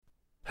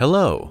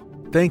Hello.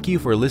 Thank you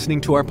for listening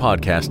to our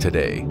podcast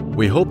today.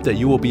 We hope that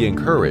you will be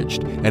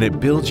encouraged and it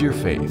builds your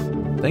faith.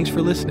 Thanks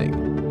for listening.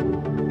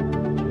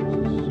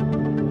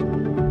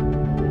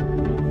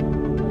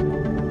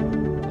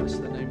 Bless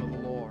the name of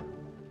the Lord.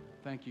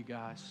 Thank you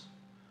guys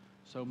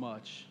so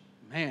much.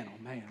 Man,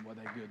 oh man, were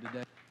they good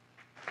today?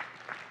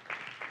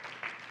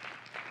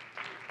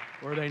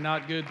 Were they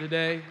not good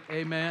today?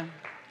 Amen.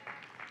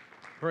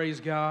 Praise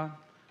God.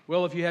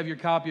 Well, if you have your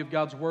copy of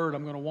God's Word,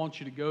 I'm going to want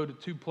you to go to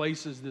two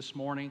places this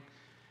morning.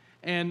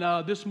 And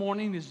this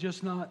morning is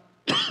just not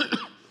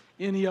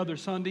any other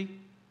Sunday.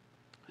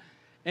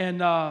 And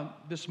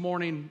this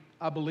morning,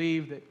 I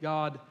believe that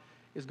God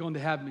is going to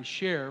have me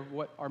share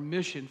what our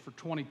mission for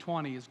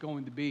 2020 is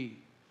going to be.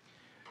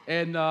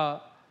 And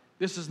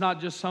this is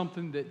not just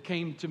something that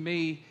came to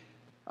me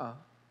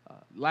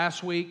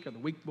last week or the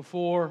week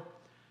before.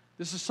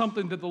 This is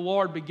something that the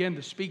Lord began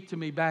to speak to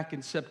me back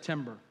in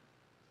September.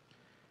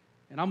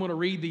 And I'm going to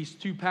read these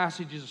two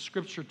passages of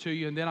Scripture to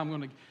you, and then I'm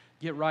going to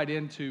get right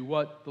into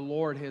what the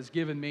Lord has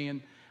given me.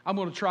 And I'm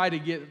going to try to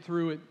get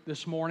through it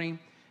this morning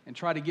and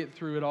try to get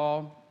through it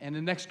all. And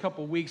in the next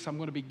couple of weeks, I'm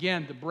going to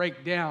begin to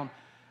break down.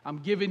 I'm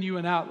giving you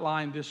an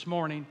outline this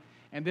morning,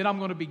 and then I'm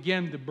going to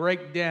begin to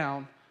break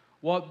down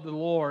what the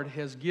Lord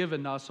has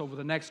given us over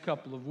the next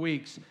couple of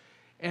weeks.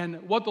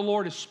 And what the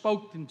Lord has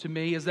spoken to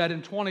me is that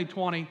in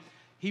 2020,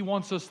 He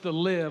wants us to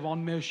live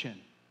on mission.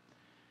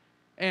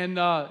 And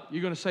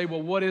you're going to say,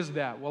 well, what is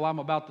that? Well, I'm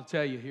about to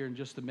tell you here in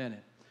just a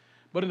minute.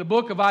 But in the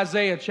book of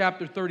Isaiah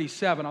chapter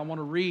 37, I want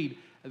to read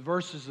a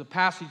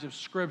passage of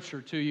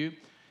Scripture to you.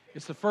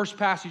 It's the first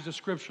passage of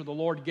Scripture the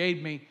Lord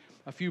gave me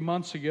a few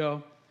months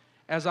ago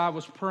as I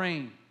was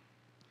praying.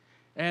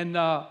 And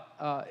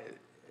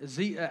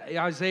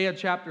Isaiah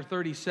chapter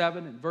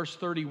 37 and verse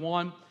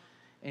 31,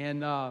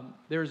 and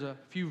there's a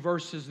few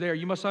verses there.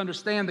 You must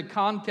understand the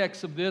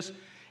context of this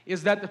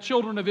is that the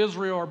children of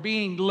Israel are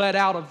being led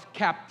out of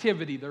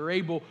captivity. They're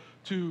able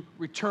to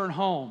return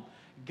home.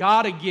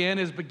 God again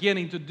is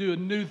beginning to do a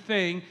new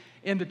thing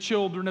in the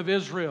children of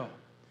Israel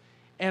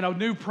and a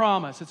new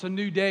promise. It's a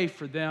new day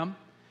for them.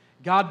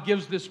 God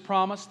gives this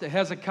promise to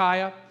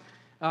Hezekiah,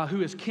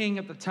 who is king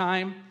at the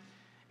time,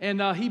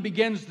 and he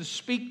begins to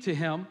speak to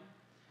him.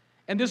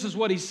 And this is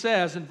what he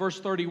says in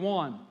verse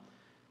 31.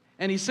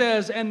 And he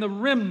says, "And the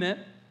remnant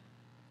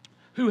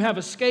who have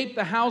escaped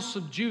the house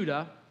of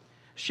Judah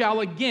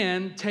shall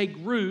again take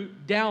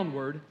root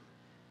downward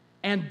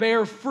and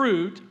bear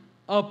fruit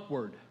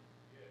upward."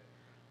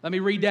 Let me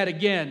read that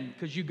again,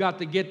 because you got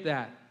to get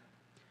that.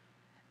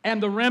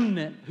 "And the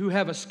remnant who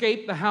have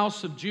escaped the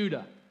house of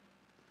Judah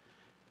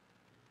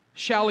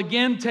shall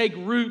again take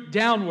root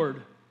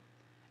downward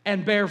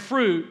and bear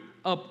fruit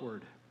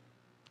upward.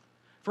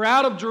 For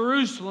out of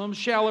Jerusalem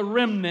shall a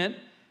remnant,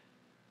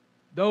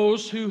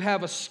 those who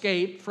have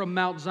escaped from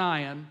Mount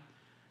Zion,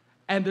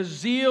 and the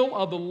zeal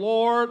of the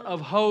Lord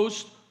of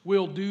hosts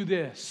will do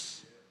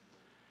this."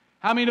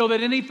 How many know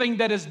that anything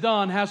that is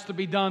done has to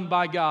be done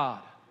by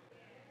God?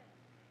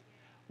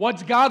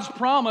 What's God's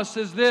promise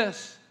is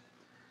this.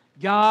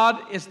 God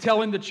is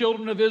telling the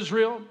children of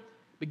Israel,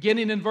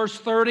 beginning in verse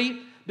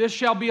 30, "This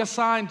shall be a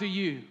sign to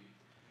you."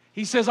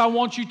 He says, "I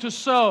want you to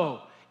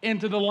sow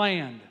into the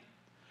land.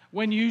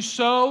 When you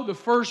sow, the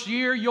first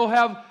year you'll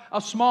have a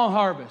small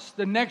harvest.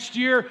 The next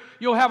year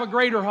you'll have a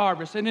greater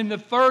harvest. And in the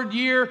third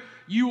year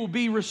you will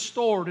be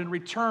restored and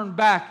returned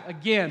back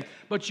again.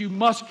 But you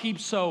must keep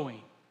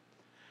sowing."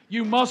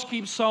 You must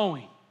keep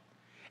sowing.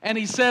 And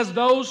he says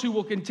those who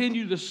will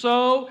continue to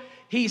sow,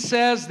 he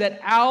says that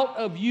out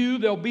of you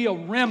there'll be a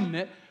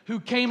remnant who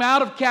came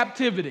out of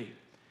captivity.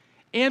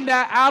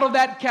 Out of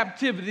that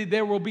captivity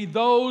there will be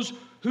those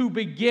who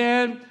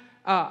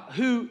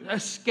who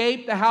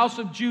escape the house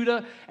of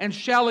Judah and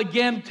shall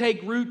again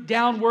take root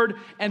downward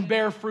and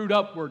bear fruit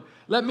upward.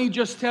 Let me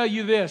just tell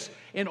you this.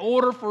 In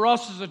order for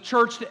us as a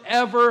church to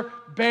ever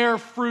bear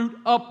fruit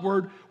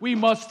upward, we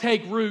must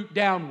take root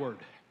downward.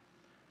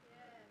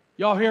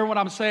 Y'all hear what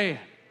I'm saying?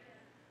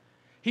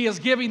 He is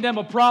giving them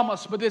a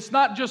promise, but it's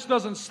not just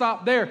doesn't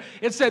stop there.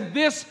 It said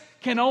this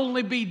can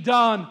only be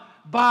done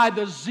by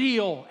the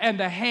zeal and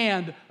the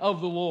hand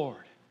of the Lord.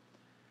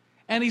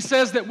 And he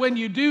says that when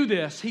you do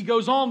this, he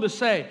goes on to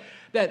say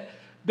that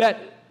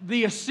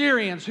the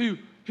Assyrians who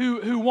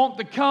want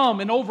to come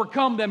and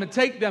overcome them and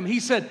take them, he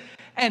said,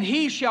 "And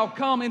he shall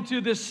come into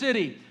this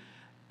city.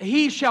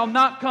 He shall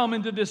not come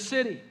into this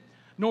city,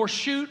 nor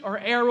shoot or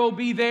arrow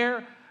be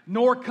there,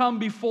 nor come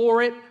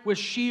before it with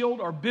shield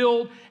or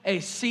build a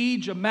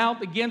siege, a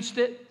mount against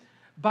it.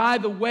 By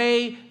the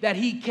way that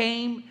he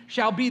came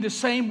shall be the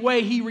same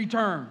way he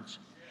returns.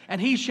 And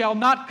he shall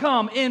not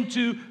come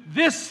into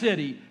this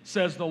city,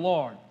 says the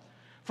Lord.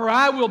 For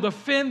I will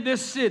defend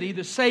this city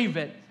to save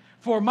it,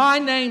 for my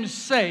name's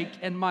sake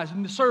and my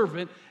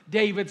servant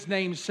David's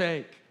name's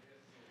sake."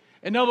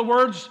 In other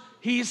words,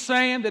 he's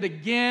saying that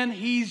again,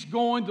 he's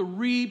going to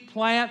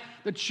replant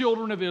the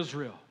children of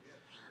Israel.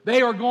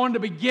 They are going to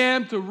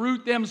begin to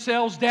root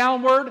themselves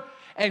downward,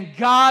 and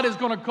God is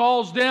going to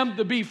cause them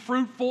to be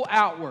fruitful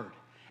outward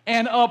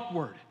and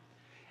upward.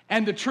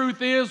 And the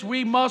truth is,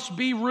 we must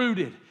be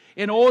rooted.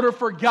 in order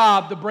for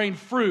God to bring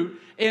fruit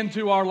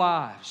into our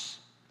lives.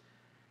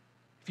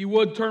 If you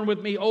would, turn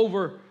with me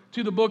over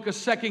to the book of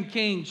 2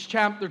 Kings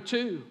chapter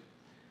 2.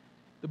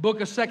 The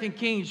book of 2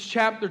 Kings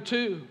chapter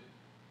 2.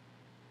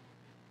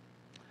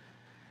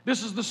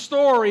 This is the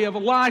story of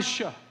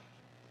Elisha.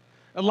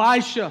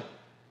 Elisha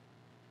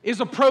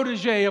is a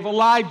protege of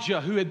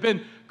Elijah who had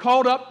been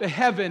called up to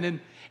heaven,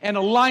 and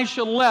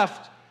Elisha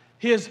left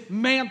his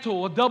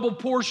mantle, a double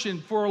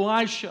portion for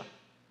Elisha.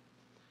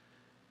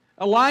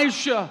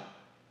 Elisha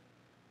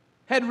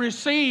had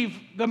received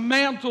the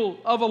mantle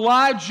of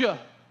Elijah.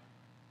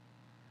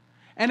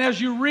 And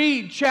as you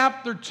read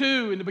chapter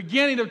 2, in the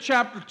beginning of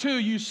chapter 2,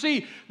 you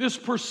see this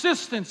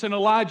persistence in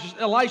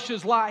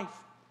Elisha's life.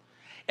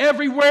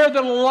 Everywhere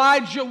that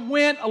Elijah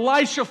went,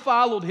 Elisha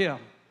followed him.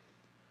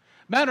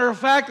 Matter of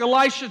fact,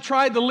 Elisha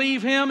tried to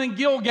leave him in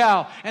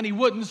Gilgal, and he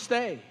wouldn't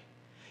stay.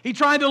 He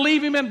tried to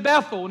leave him in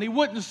Bethel, and he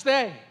wouldn't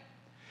stay.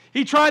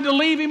 He tried to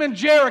leave him in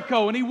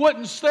Jericho, and he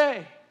wouldn't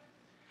stay.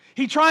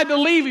 He tried to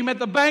leave him at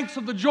the banks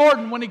of the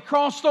Jordan when he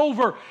crossed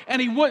over,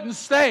 and he wouldn't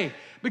stay.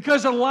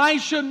 Because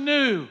Elisha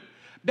knew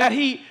that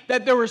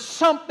there was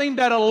something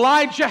that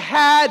Elijah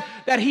had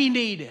that he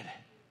needed.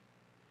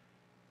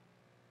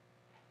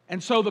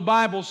 And so the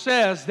Bible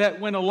says that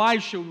when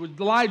Elijah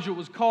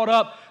was caught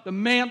up, the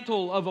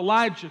mantle of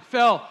Elijah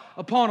fell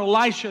upon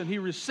Elisha, and he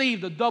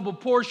received a double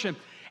portion,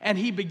 and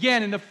he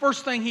began. And the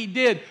first thing he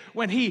did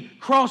when he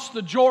crossed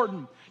the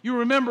Jordan, you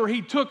remember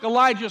he took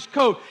Elijah's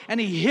coat and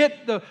he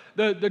hit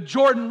the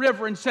Jordan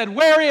River and said,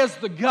 "Where is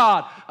the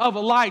God of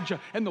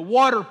Elijah?" And the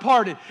water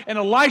parted, and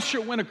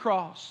Elisha went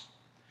across.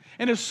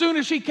 And as soon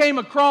as he came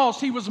across,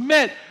 he was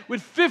met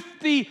with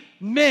 50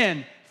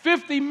 men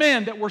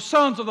that were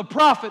sons of the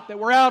prophet that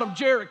were out of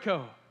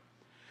Jericho.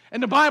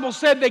 And the Bible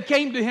said they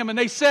came to him and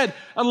they said,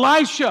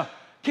 "Elisha,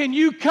 can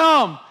you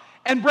come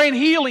and bring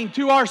healing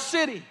to our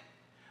city?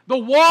 The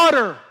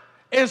water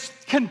is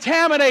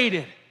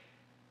contaminated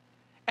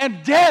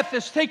and death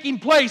is taking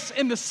place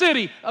in the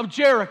city of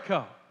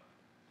Jericho."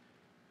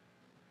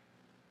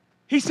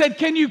 He said,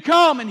 "Can you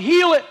come and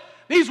heal it?"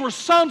 These were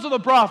sons of the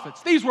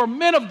prophets. These were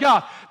men of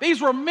God. These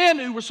were men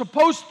who were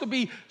supposed to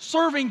be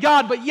serving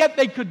God, but yet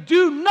they could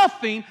do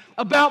nothing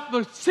about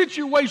the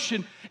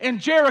situation in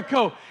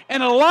Jericho.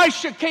 And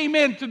Elisha came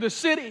into the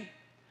city.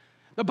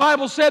 The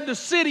Bible said the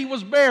city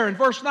was barren.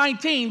 Verse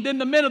 19, then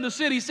the men of the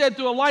city said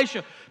to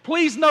Elisha,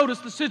 "Please notice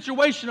the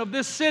situation of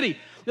this city.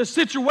 The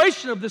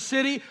situation of the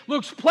city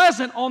looks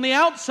pleasant on the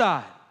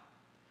outside,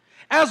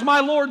 as my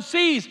Lord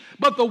sees,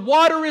 but the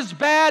water is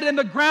bad and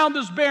the ground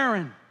is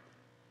barren."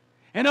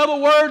 In other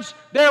words,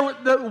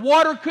 the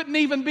water couldn't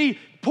even be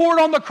poured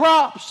on the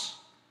crops.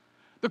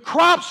 The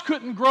crops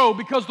couldn't grow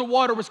because the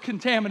water was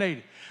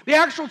contaminated. The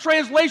actual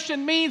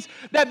translation means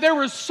that there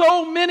were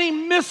so many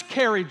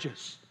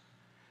miscarriages.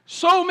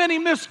 So many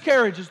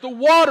miscarriages. The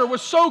water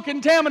was so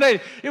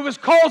contaminated, it was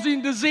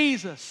causing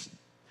diseases.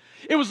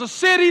 It was a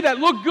city that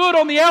looked good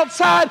on the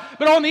outside,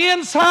 but on the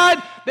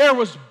inside, there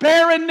was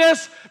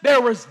barrenness,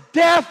 there was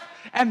death,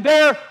 and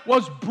there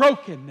was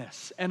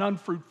brokenness and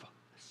unfruitfulness.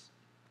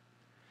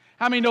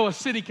 How many know a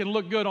city can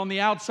look good on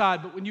the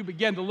outside, but when you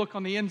begin to look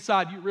on the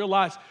inside, you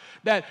realize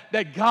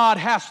that God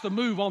has to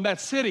move on that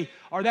city,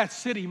 or that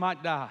city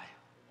might die.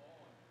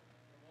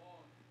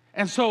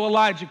 And so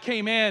Elijah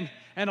came in,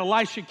 and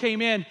Elisha came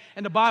in,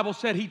 and the Bible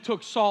said he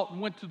took salt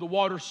and went to the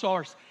water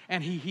source,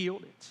 and he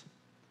healed it.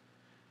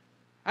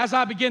 As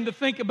I began to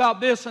think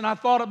about this, and I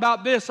thought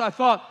about this, I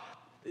thought,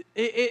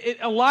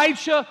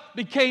 Elisha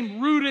became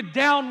rooted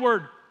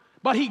downward,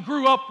 but he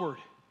grew upward.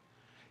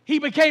 He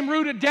became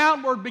rooted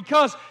downward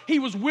because he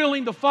was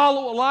willing to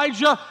follow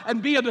Elijah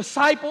and be a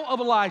disciple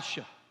of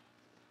Elisha.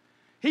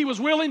 He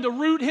was willing to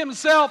root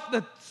himself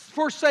to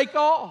forsake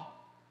all.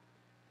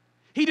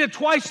 He did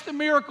twice the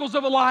miracles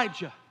of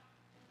Elijah.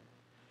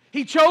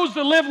 He chose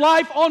to live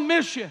life on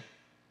mission.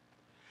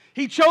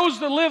 He chose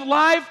to live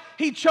life.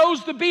 He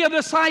chose to be a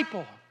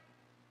disciple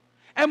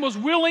and was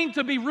willing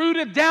to be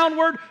rooted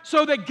downward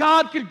so that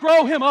God could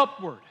grow him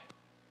upward.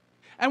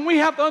 And we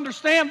have to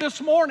understand this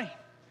morning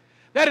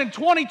that in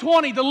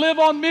 2020, to live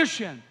on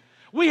mission,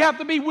 we have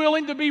to be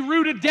willing to be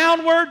rooted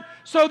downward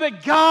so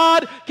that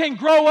God can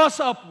grow us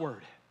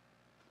upward.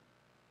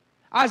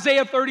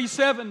 Isaiah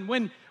 37,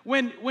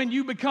 when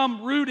you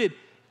become rooted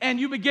and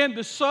you begin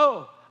to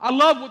sow. I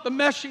love what the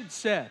Message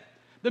said.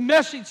 The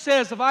Message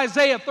says of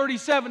Isaiah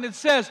 37, it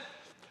says,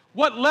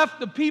 "What left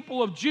the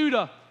people of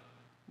Judah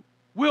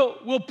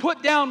will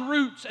put down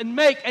roots and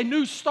make a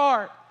new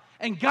start,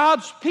 and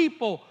God's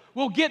people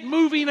will get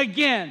moving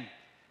again."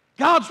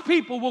 God's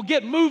people will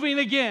get moving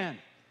again.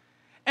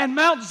 And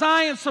Mount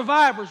Zion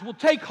survivors will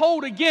take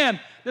hold again.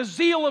 The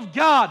zeal of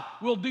God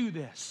will do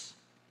this.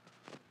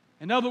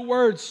 In other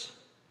words,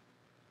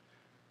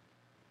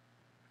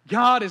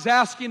 God is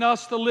asking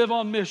us to live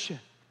on mission.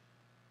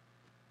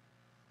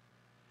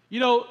 You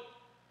know,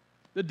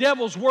 the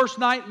devil's worst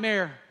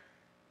nightmare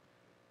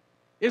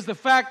is the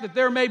fact that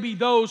there may be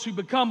those who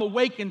become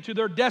awakened to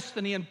their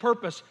destiny and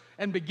purpose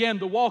and begin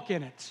to walk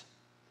in it.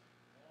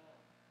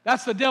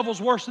 That's the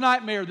devil's worst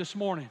nightmare this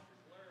morning.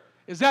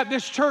 is that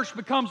this church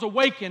becomes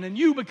awakened and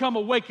you become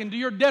awakened to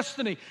your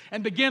destiny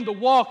and begin to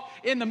walk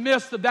in the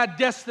midst of that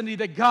destiny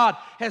that God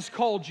has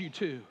called you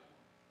to.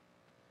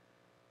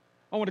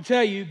 I want to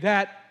tell you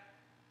that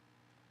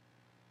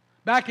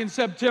back in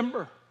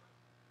September,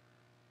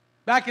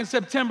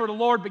 the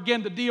Lord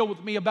began to deal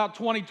with me about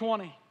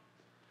 2020.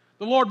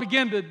 The Lord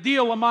began to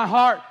deal in my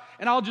heart.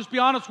 And I'll just be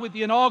honest with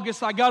you, in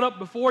August I got up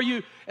before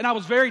you and I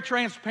was very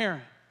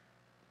transparent.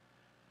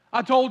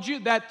 I told you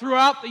that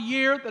throughout the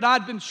year that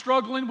I'd been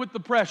struggling with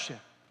depression.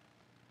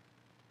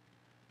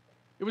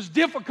 It was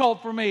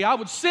difficult for me. I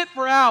would sit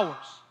for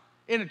hours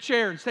in a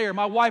chair and stare.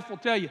 My wife will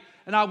tell you,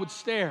 and I would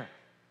stare.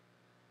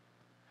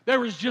 There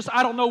was just,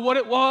 I don't know what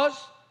it was.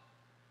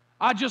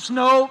 I just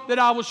know that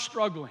I was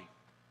struggling.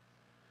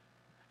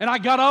 And I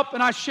got up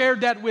and I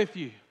shared that with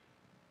you.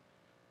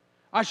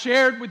 I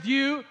shared with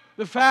you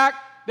the fact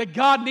that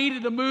God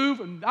needed to move,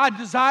 and I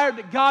desired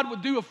that God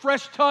would do a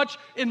fresh touch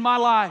in my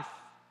life.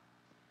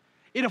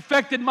 It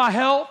affected my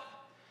health.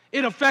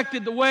 It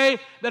affected the way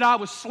that I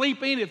was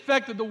sleeping. It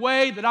affected the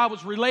way that I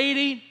was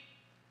relating.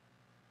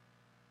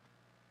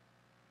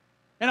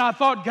 And I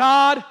thought,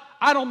 God,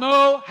 I don't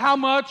know how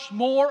much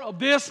more of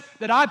this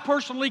that I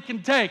personally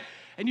can take.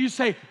 And you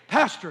say,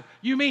 Pastor,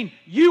 you mean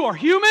you are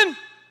human?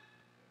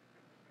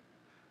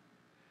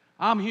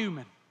 I'm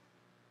human.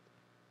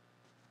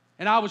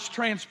 And I was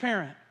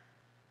transparent.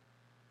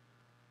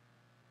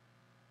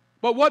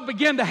 But what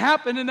began to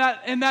happen in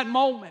that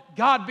moment,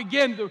 God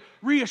began to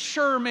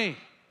reassure me,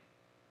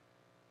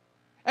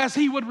 as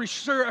He would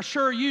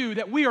assure you,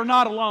 that we are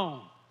not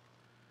alone,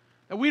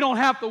 that we don't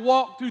have to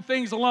walk through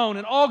things alone.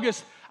 In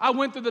August, I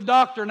went to the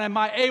doctor and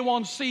my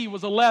A1C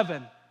was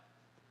 11.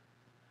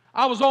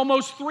 I was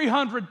almost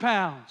 300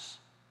 pounds.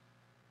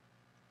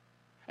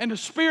 And the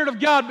Spirit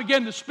of God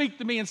began to speak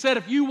to me and said,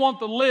 if you want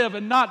to live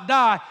and not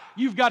die,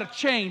 you've got to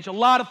change a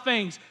lot of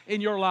things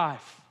in your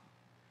life.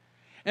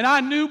 And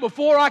I knew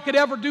before I could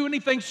ever do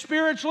anything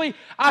spiritually,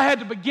 I had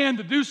to begin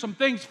to do some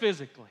things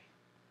physically.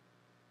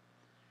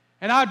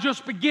 And I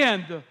just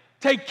began to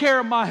take care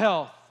of my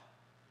health,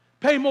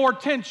 pay more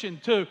attention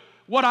to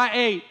what I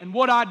ate and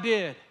what I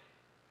did.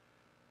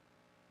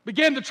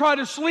 Began to try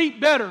to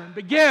sleep better and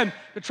began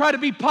to try to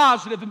be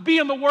positive and be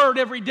in the Word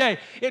every day.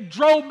 It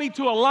drove me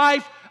to a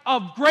life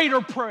of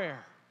greater prayer.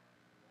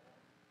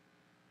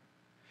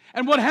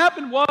 And what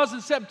happened was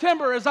in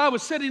September, as I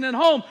was sitting at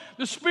home,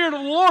 the Spirit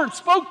of the Lord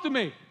spoke to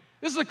me.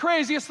 This is the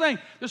craziest thing.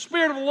 The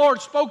Spirit of the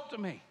Lord spoke to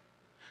me.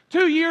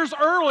 2 years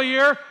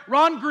earlier,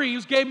 Ron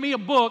Greaves gave me a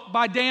book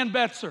by Dan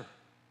Betzer.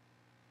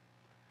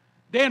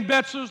 Dan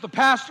Betzer is the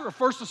pastor of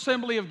First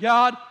Assembly of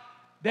God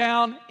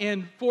down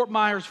in Fort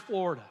Myers,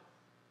 Florida.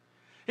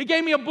 He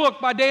gave me a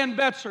book by Dan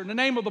Betzer, and the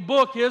name of the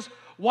book is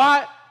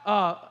Why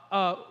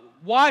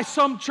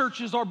Some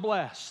Churches Are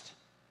Blessed.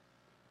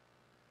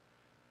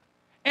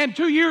 And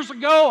 2 years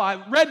ago,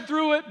 I read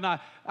through it, and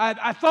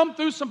I thumbed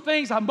through some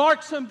things, I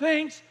marked some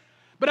things.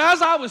 But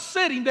as I was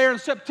sitting there in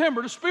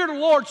September, the Spirit of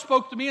the Lord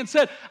spoke to me and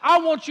said, I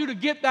want you to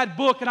get that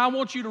book, and I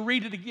want you to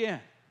read it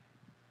again.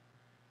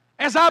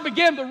 As I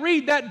began to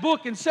read that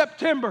book in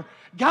September,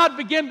 God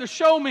began to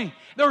show me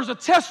there was a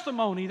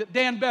testimony that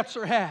Dan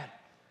Betzer had.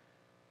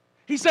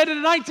 He said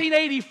in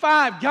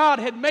 1985, God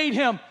had made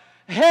him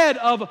head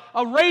of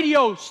a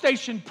radio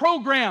station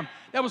program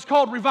that was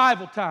called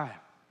Revival Time.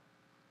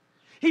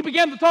 He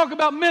began to talk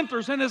about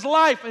mentors in his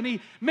life, and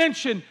he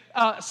mentioned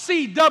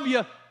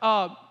C.W.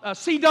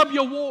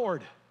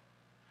 Ward,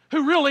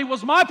 who really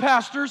was my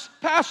pastor's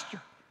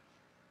pastor.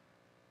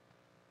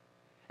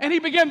 And he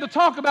began to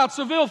talk about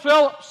Seville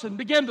Phillips and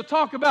began to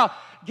talk about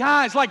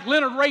guys like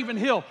Leonard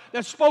Ravenhill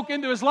that spoke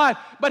into his life.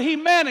 But he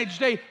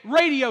managed a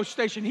radio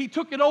station. He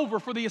took it over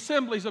for the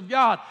Assemblies of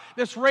God,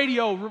 this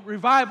radio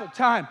revival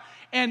time.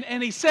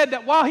 And he said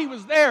that while he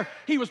was there,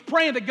 he was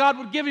praying that God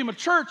would give him a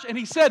church. And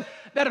he said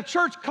that a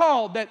church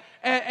called,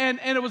 and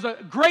it was a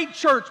great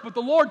church, but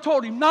the Lord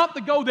told him not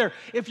to go there.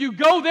 If you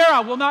go there, I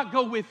will not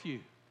go with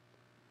you.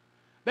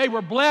 They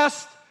were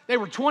blessed. They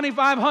were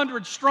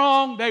 2,500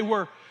 strong. They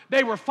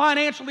were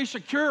financially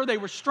secure. They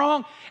were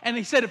strong. And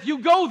he said, if you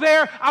go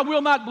there, I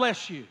will not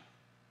bless you.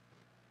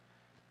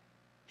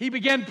 He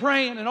began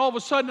praying, and all of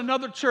a sudden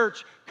another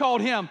church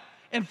called him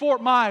in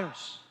Fort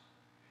Myers.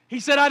 He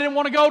said, I didn't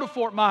want to go to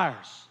Fort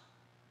Myers.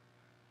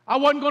 I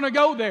wasn't going to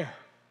go there.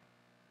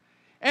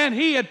 And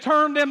he had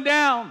turned them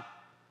down.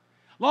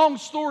 Long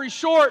story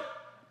short,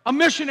 a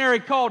missionary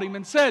called him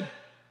and said,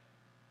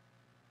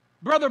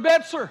 Brother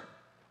Betzer,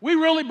 we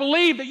really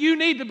believe that you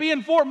need to be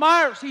in Fort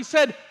Myers. He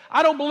said,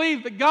 I don't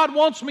believe that God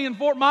wants me in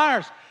Fort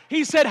Myers.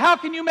 He said, how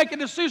can you make a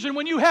decision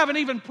when you haven't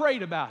even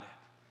prayed about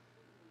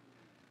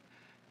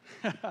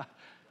it?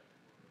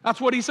 That's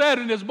what he said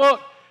in his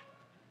book.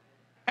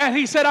 And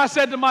he said, I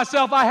said to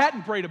myself, I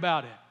hadn't prayed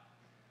about it.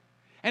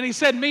 And he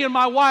said, me and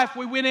my wife,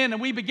 we went in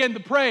and we began to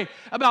pray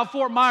about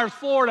Fort Myers,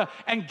 Florida.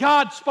 And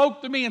God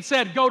spoke to me and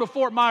said, go to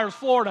Fort Myers,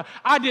 Florida.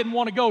 I didn't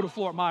want to go to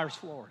Fort Myers,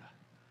 Florida.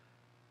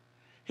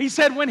 He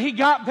said when he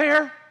got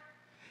there,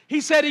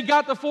 he said he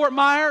got to Fort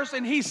Myers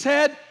and he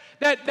said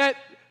that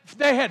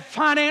they had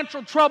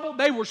financial trouble.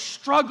 They were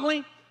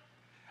struggling.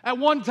 At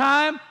one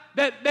time,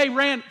 that they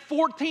ran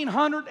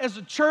 1,400 as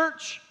a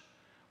church.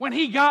 When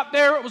he got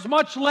there, it was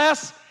much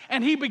less,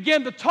 and he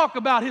began to talk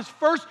about his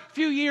first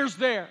few years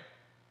there.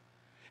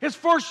 His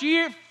first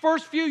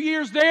few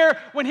years there,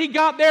 when he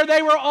got there,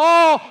 they were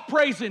all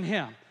praising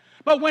him.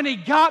 But when he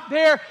got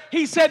there,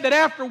 he said that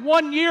after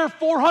 1 year,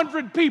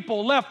 400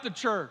 people left the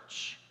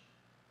church.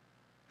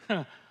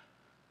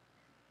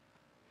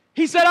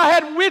 He said, I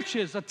had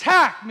witches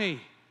attack me,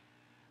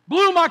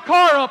 blew my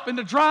car up in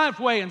the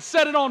driveway and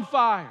set it on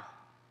fire.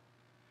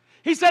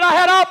 He said, I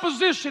had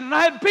opposition and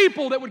I had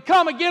people that would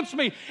come against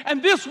me,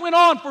 and this went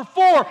on for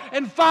 4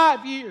 and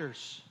 5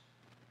 years.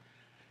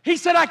 He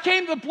said, I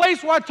came to the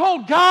place where I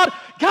told God,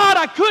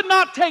 I could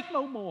not take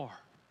no more.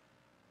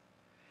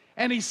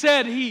 And he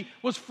said he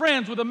was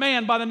friends with a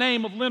man by the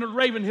name of Leonard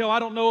Ravenhill. I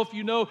don't know if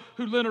you know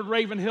who Leonard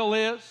Ravenhill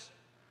is.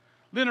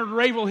 Leonard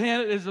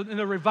Ravenhill is a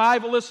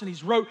revivalist, and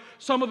he's wrote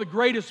some of the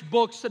greatest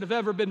books that have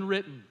ever been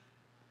written.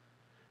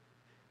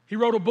 He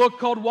wrote a book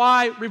called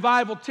Why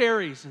Revival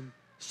Tarries, and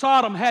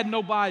Sodom had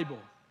no Bible.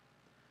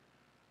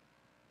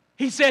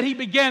 He said he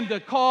began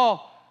to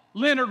call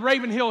Leonard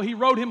Ravenhill. He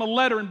wrote him a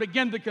letter and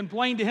began to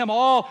complain to him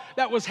all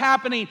that was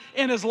happening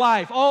in his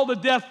life, all the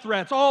death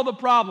threats, all the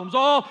problems,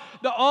 all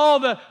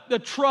the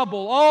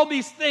trouble, all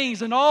these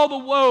things and all the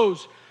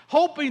woes,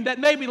 hoping that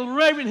maybe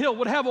Ravenhill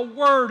would have a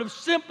word of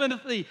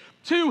sympathy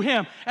to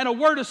him and a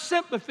word of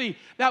sympathy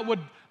that would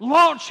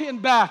launch him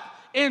back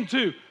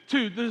into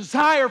the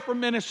desire for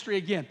ministry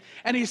again.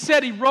 And he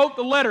said he wrote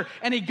the letter,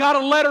 and he got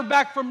a letter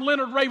back from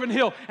Leonard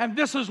Ravenhill, and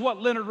this is what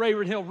Leonard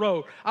Ravenhill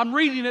wrote. I'm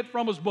reading it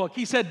from his book.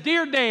 He said,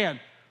 Dear Dan,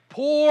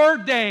 poor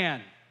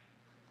Dan.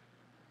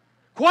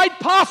 Quite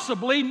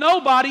possibly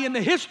nobody in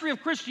the history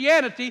of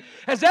Christianity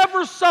has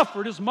ever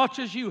suffered as much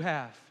as you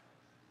have.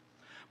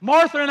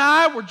 Martha and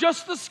I were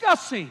just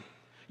discussing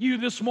you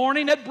this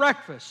morning at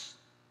breakfast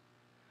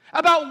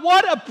about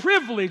what a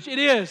privilege it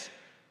is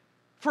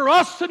for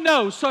us to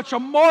know such a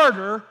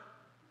martyr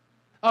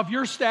of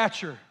your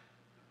stature.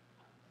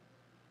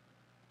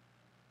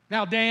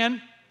 Now,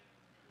 Dan,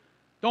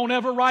 don't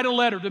ever write a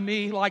letter to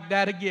me like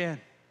that again.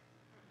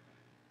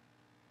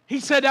 He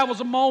said that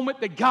was a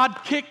moment that God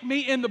kicked me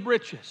in the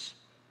britches.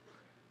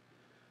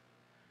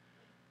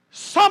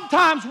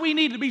 Sometimes we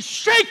need to be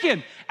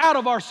shaken out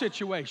of our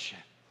situation.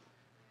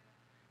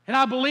 And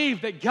I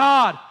believe that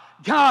God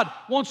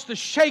wants to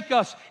shake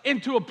us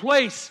into a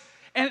place,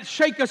 and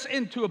shake us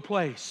into a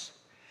place.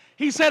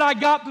 He said, I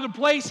got to the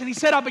place, and he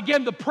said, I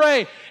began to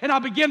pray, and I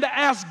began to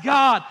ask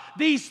God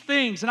these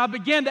things, and I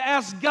began to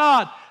ask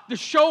God to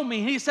show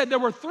me. And he said there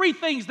were 3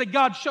 things that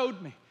God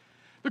showed me.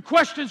 The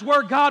questions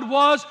were, God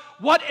was,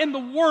 what in the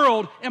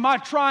world am I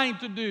trying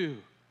to do?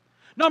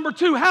 Number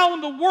 2, how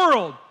in the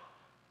world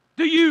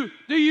do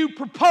you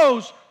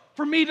propose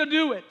for me to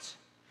do it?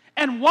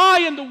 And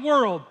why in the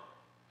world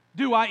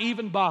do I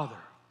even bother?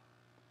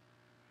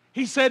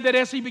 He said that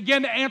as he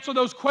began to answer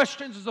those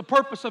questions as the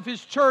purpose of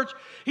his church,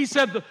 he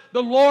said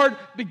the Lord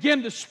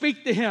began to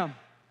speak to him.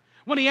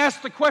 When he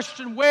asked the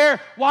question,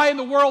 why in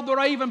the world would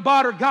I even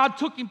bother? God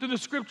took him to the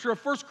scripture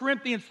of 1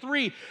 Corinthians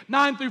 3,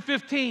 9 through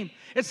 15.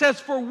 It says,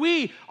 for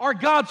we are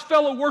God's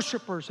fellow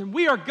worshipers, and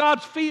we are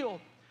God's field.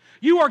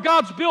 You are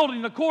God's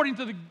building according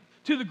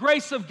to the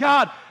grace of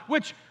God,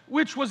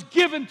 which was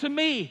given to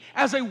me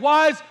as a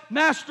wise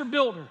master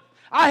builder.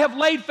 I have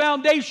laid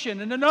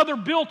foundation, and another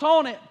built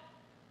on it.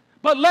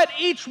 But let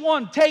each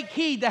one take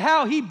heed to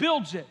how he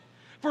builds it.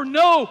 For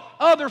no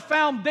other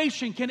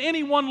foundation can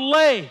anyone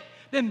lay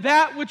than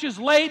that which is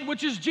laid,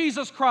 which is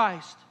Jesus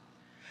Christ.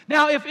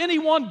 Now, if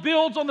anyone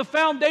builds on the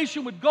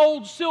foundation with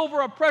gold,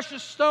 silver, a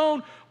precious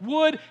stone,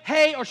 wood,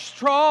 hay, or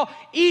straw,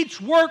 each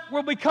work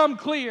will become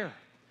clear.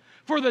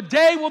 For the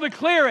day will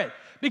declare it,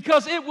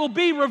 because it will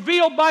be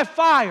revealed by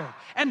fire,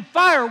 and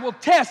fire will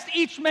test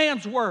each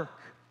man's work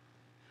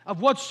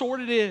of what sort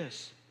it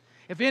is.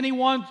 If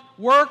anyone's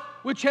work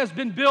which has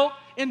been built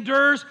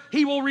endures,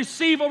 he will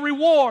receive a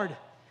reward.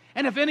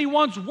 And if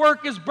anyone's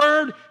work is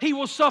burned, he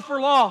will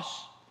suffer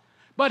loss.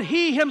 But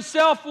he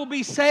himself will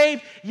be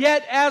saved,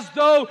 yet as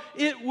though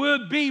it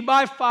would be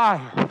by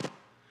fire.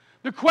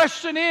 The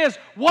question is,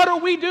 what are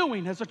we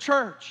doing as a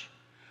church?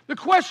 The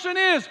question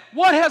is,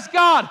 what has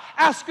God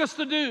asked us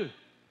to do?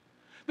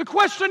 The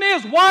question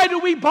is, why do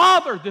we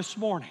bother this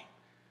morning?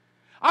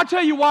 I'll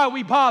tell you why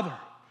we bother.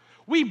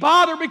 We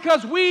bother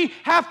because we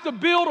have to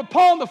build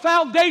upon the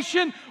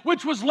foundation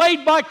which was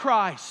laid by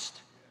Christ.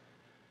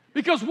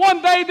 Because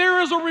one day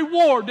there is a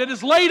reward that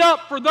is laid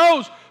up for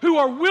those who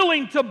are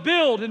willing to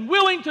build and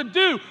willing to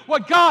do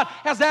what God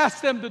has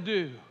asked them to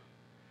do.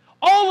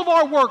 All of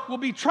our work will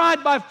be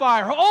tried by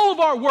fire. All of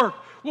our work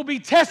will be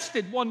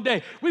tested one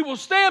day. We will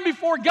stand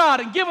before God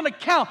and give an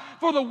account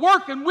for the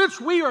work in which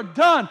we are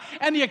done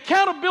and the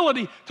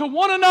accountability to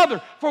one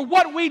another for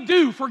what we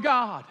do for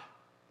God.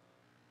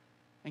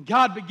 And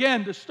God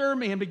began to stir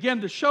me and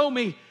began to show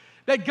me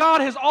that God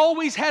has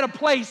always had a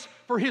place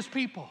for His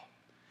people.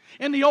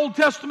 In the Old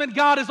Testament,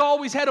 God has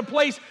always had a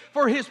place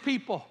for His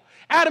people.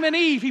 Adam and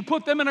Eve, He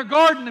put them in a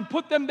garden and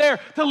put them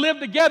there to live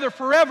together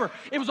forever.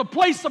 It was a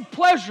place of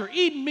pleasure.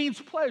 Eden means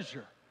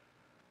pleasure.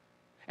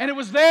 And it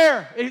was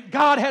there.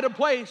 God had a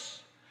place.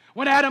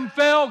 When Adam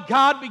fell,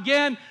 God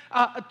began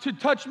to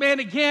touch man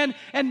again,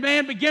 and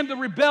man began to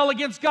rebel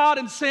against God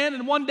and sin,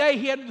 and one day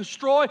he had to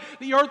destroy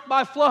the earth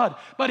by flood.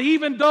 But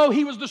even though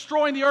he was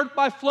destroying the earth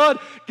by flood,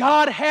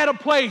 God had a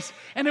place,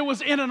 and it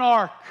was in an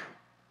ark.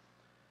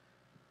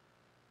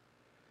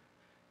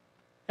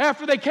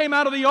 After they came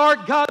out of the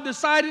ark, God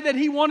decided that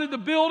he wanted to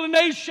build a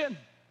nation.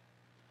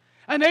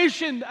 A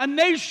nation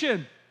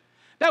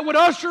that would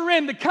usher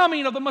in the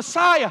coming of the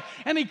Messiah.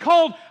 And he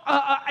called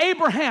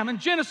Abraham in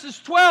Genesis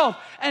 12,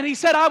 and he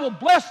said, I will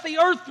bless the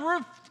earth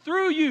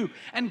through you.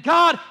 And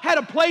God had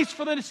a place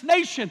for this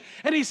nation,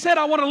 and he said,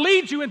 I want to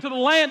lead you into the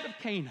land of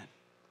Canaan.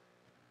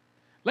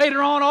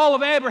 Later on, all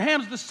of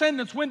Abraham's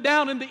descendants went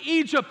down into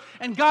Egypt,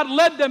 and God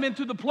led them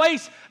into the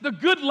place, the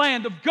good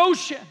land of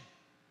Goshen.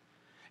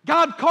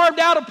 God carved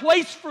out a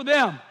place for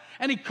them,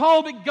 and he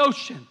called it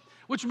Goshen,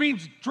 which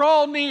means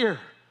draw near.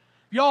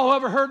 Y'all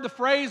ever heard the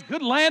phrase,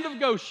 good land of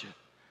Goshen?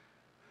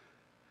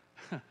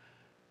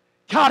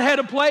 God had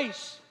a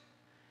place.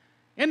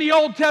 In the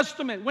Old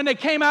Testament, when they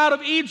came out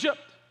of Egypt,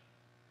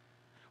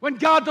 when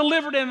God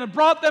delivered them and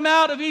brought them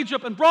out of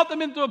Egypt and brought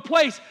them into a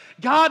place,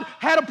 God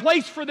had a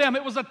place for them.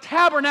 It was a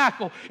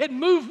tabernacle. It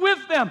moved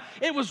with them.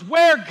 It was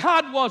where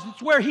God was.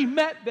 It's where he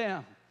met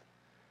them.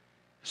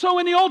 So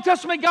in the Old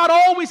Testament, God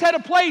always had a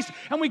place,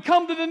 and we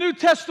come to the New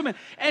Testament,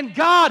 and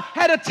God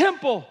had a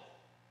temple.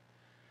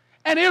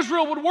 And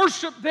Israel would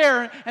worship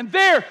there, and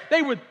there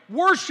they would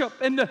worship,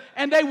 and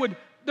they would,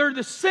 their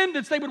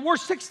descendants, they would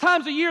worship 6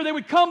 times a year. They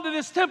would come to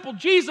this temple.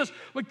 Jesus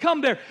would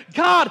come there.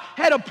 God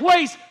had a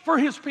place for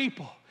his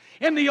people.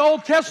 In the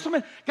Old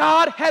Testament,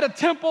 God had a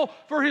temple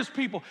for his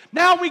people.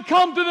 Now we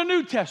come to the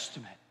New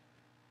Testament,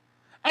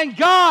 and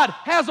God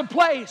has a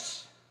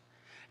place.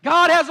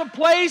 God has a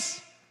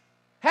place,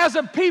 has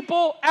a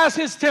people as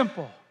his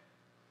temple.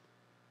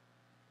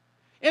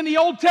 In the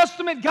Old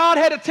Testament, God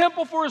had a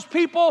temple for his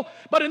people,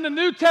 but in the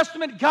New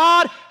Testament,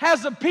 God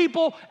has a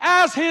people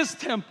as his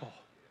temple.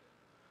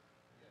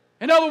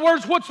 In other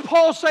words, what's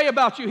Paul say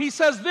about you? He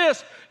says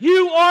this,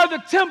 you are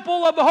the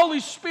temple of the Holy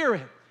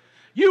Spirit.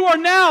 You are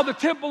now the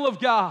temple of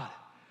God.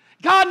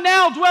 God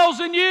now dwells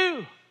in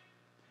you.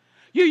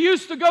 You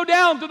used to go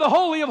down to the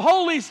Holy of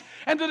Holies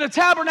and to the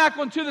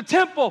tabernacle and to the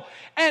temple,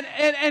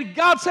 and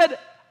God said,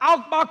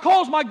 I'll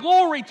cause my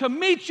glory to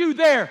meet you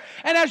there.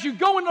 And as you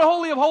go into the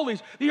Holy of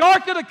Holies, the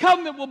Ark of the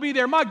Covenant will be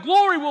there. My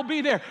glory will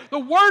be there. The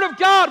Word of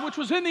God, which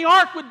was in the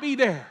Ark, would be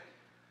there.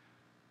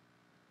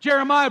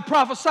 Jeremiah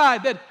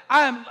prophesied that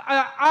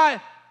I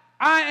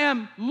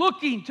am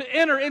looking to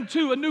enter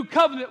into a new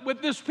covenant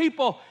with this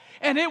people,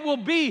 and it will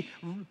be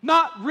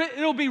not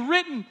it'll be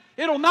written.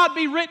 It'll not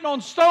be written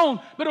on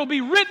stone, but it'll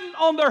be written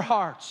on their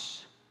hearts.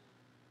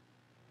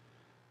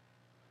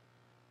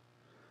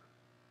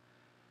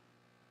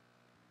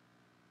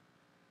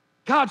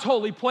 God's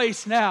holy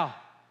place now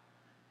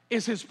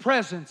is his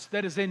presence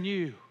that is in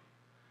you.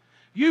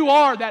 You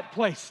are that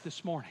place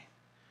this morning.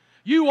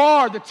 You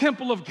are the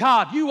temple of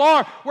God. You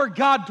are where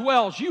God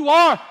dwells. You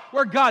are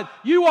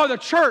the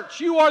church.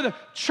 You are the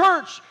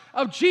church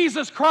of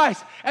Jesus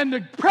Christ. And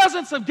the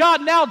presence of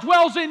God now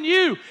dwells in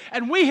you.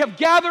 And we have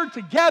gathered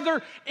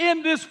together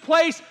in this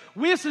place.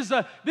 This is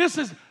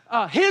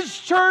his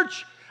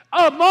church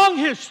among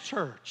his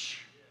church.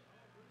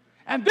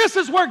 And this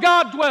is where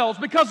God dwells,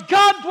 because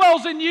God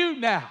dwells in you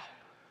now.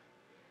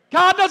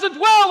 God doesn't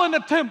dwell in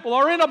a temple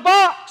or in a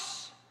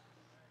box,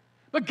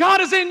 but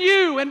God is in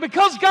you. And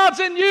because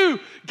God's in you,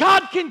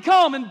 God can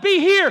come and be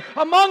here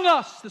among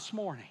us this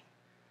morning.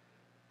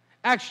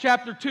 Acts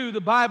chapter 2,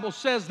 the Bible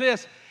says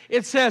this.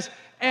 It says,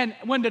 and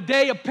when the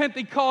day of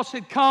Pentecost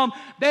had come,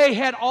 they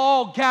had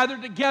all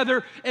gathered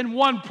together in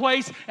one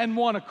place and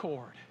one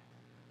accord.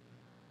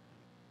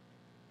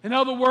 In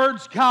other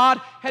words,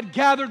 God had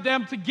gathered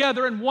them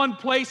together in one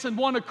place and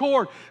one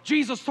accord.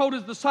 Jesus told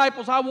his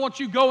disciples, I want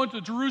you to go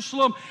into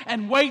Jerusalem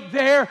and wait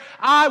there.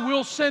 I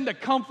will send a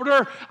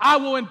comforter. I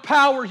will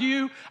empower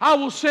you. I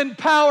will send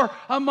power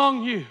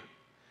among you.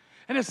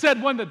 And it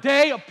said when the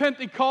day of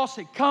Pentecost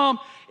had come,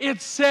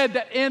 it said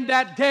that in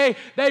that day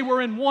they were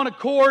in one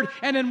accord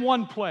and in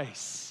one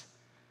place.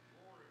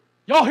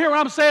 Y'all hear what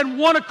I'm saying?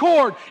 One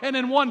accord and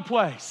in one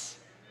place.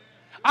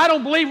 I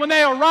don't believe when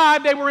they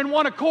arrived they were in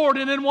one accord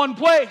and in one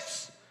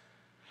place.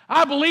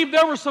 I believe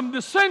there was some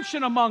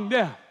dissension among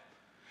them.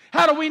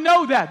 How do we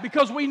know that?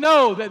 Because we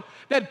know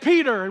that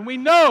Peter and we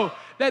know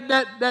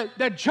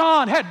that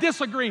John had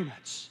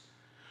disagreements.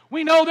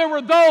 We know there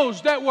were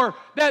those that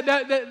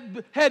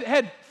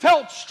had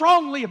felt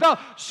strongly about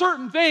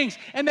certain things,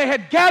 and they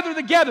had gathered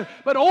together.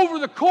 But over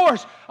the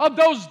course of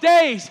those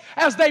days,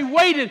 as they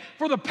waited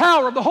for the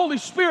power of the Holy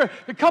Spirit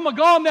to come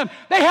upon them,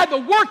 they had to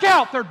work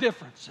out their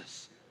differences.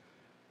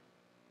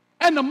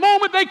 And the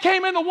moment they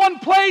came into one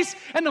place,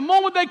 and the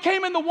moment they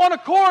came into one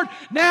accord,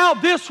 now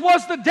this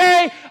was the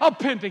day of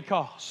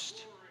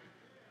Pentecost.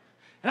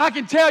 And I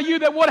can tell you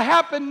that what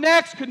happened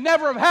next could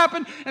never have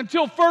happened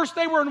until first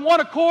they were in one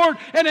accord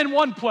and in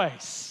one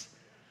place.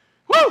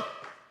 Woo!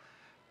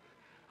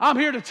 I'm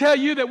here to tell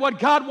you that what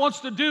God wants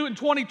to do in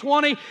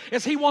 2020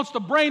 is He wants to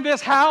bring this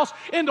house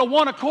into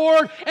one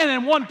accord and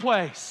in one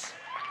place.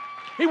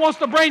 He wants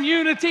to bring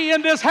unity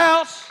in this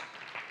house.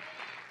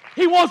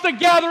 He wants to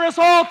gather us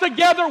all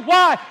together.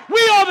 Why?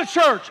 We are the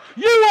church.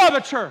 You are the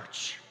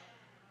church.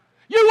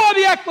 You are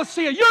the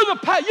ecclesia.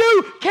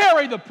 You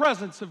carry the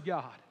presence of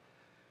God.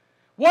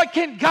 What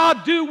can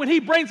God do when He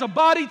brings a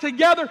body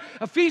together?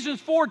 Ephesians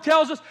 4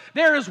 tells us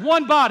there is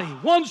one body,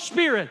 one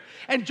Spirit.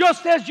 And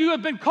just as you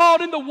have been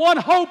called into one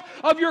hope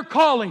of your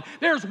calling,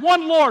 there's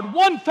one Lord,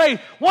 one faith,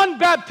 one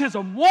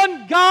baptism,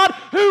 one God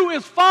who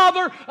is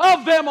Father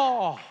of them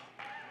all.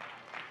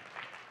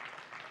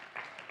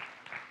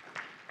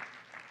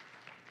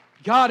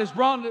 God has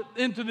brought it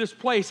into this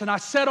place, and I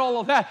said all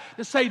of that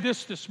to say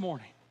this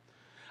morning.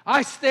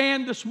 I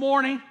stand this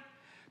morning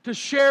to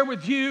share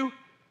with you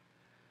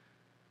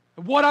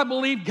what I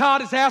believe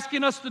God is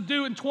asking us to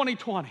do in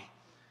 2020.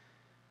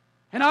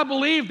 And I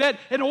believe that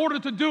in order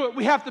to do it,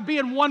 we have to be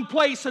in one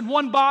place and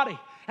one body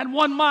and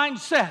one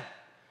mindset.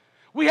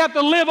 We have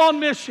to live on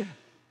mission.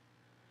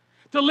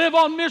 To live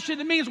on mission,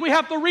 it means we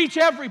have to reach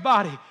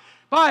everybody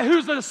by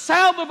who's the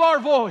sound of our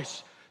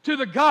voice to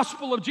the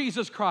gospel of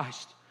Jesus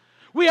Christ.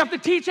 We have to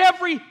teach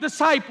every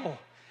disciple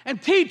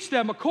and teach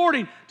them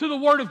according to the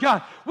Word of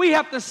God. We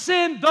have to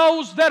send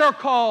those that are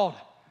called.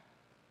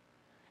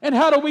 And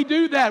how do we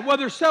do that? Well,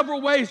 there's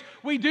several ways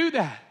we do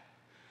that.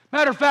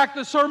 Matter of fact,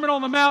 the Sermon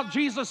on the Mount,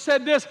 Jesus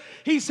said this.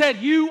 He said,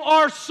 you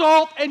are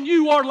salt and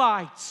you are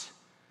lights.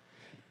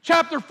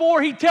 Chapter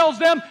 4, He tells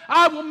them,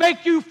 I will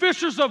make you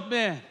fishers of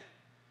men.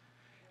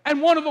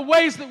 And one of the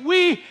ways that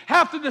we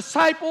have to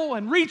disciple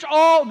and reach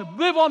all and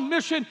live on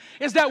mission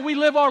is that we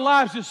live our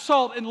lives as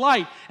salt and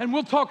light. And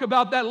we'll talk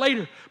about that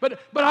later. But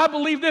I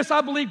believe this.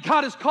 I believe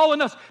God is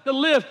calling us to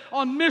live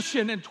on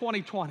mission in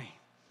 2020.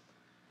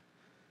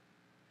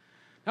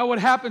 Now what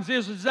happens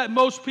is that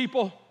most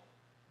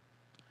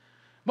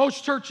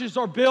churches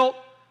are built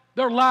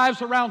their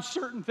lives around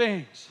certain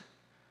things.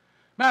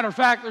 Matter of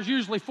fact, there's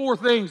usually 4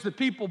 things that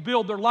people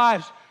build their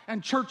lives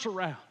and church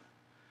around.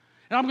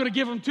 And I'm going to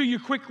give them to you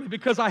quickly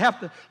because I have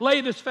to lay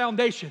this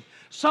foundation.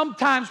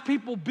 Sometimes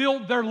people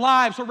build their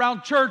lives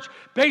around church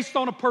based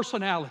on a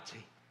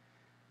personality.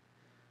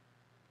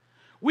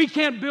 We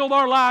can't build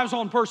our lives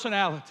on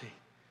personality.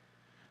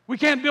 We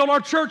can't build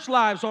our church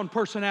lives on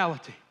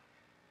personality.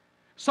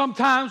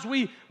 Sometimes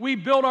we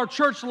build our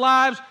church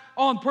lives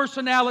on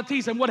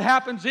personalities, and what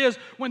happens is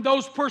when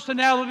those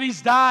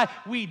personalities die,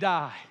 we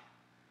die.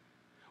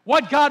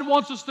 What God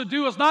wants us to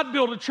do is not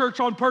build a church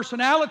on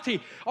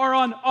personality or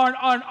on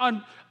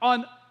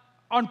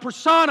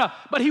persona,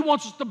 but He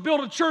wants us to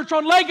build a church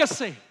on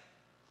legacy.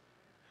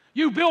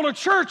 You build a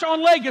church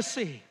on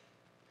legacy.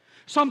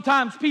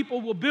 Sometimes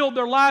people will build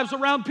their lives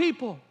around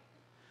people.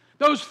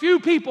 Those few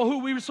people who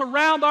we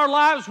surround our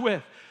lives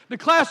with. The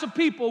class of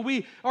people,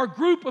 our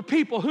group of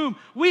people whom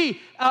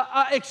we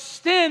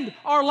extend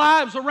our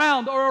lives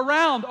around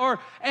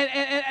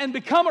and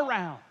become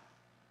around.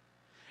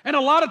 And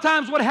a lot of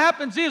times what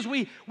happens is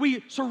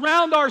we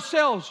surround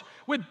ourselves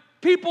with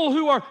people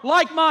who are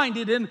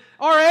like-minded in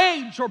our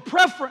age or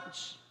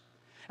preference.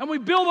 And we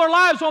build our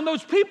lives on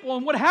those people.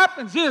 And what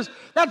happens is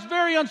that's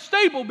very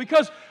unstable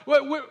because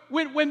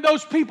when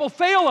those people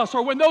fail us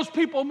or when those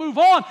people move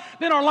on,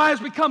 then our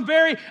lives become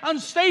very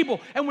unstable.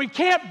 And we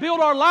can't build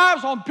our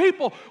lives on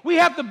people. We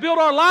have to build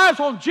our lives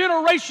on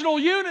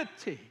generational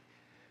unity.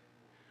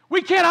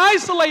 We can't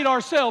isolate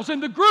ourselves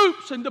into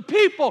groups and to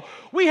people.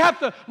 We have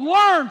to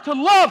learn to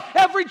love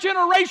every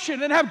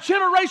generation and have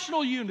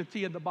generational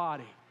unity in the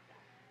body.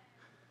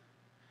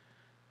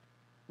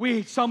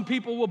 Some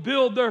people will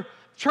build their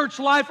church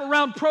life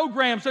around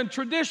programs and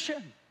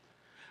tradition.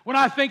 When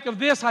I think of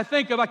this, I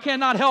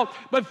cannot help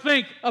but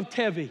think of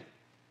Tevi.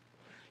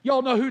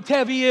 Y'all know who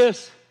Tevi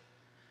is?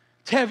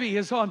 Tevi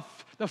is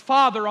the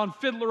father on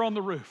Fiddler on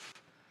the Roof.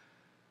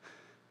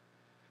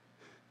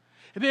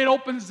 And then it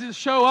opens the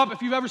show up.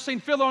 If you've ever seen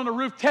Fiddler on the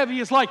Roof,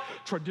 Tevi is like,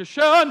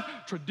 tradition,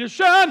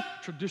 tradition,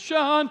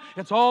 tradition.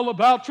 It's all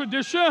about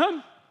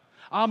tradition.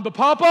 I'm the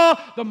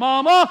papa, the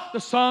mama, the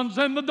sons,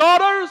 and the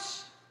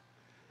daughters.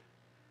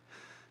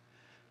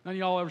 None of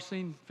y'all ever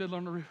seen Fiddler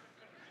on the Roof?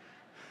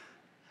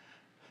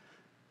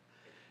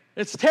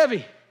 It's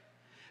Tevi.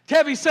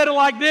 Tevi said it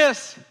like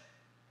this.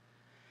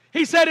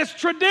 He said, it's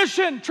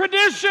tradition,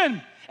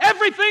 tradition.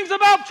 Everything's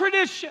about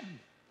tradition.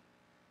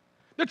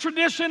 The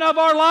tradition of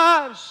our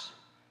lives.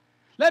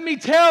 Let me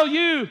tell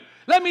you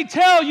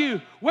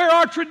where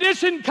our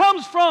tradition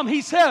comes from,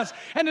 he says.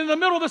 And in the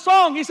middle of the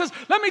song, he says,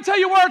 let me tell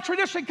you where our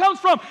tradition comes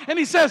from. And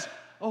he says,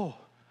 oh,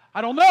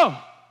 I don't know.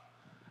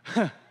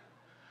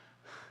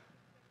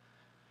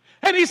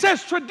 And he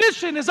says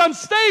tradition is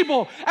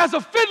unstable as a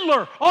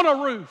fiddler on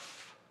a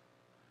roof.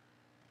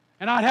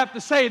 And I'd have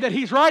to say that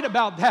he's right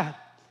about that.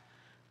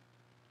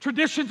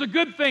 Tradition's a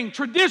good thing.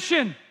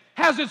 Tradition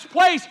has its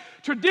place.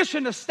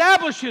 Tradition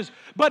establishes,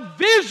 but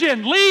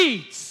vision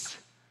leads.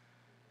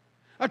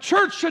 A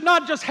church should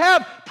not just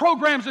have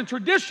programs and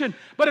tradition,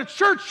 but a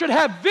church should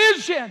have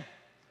vision.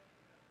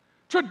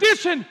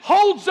 Tradition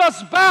holds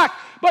us back,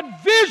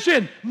 but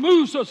vision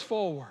moves us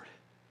forward.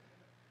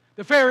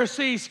 The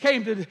Pharisees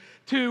came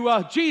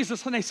to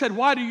Jesus and they said,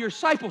 why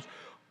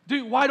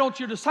don't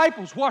your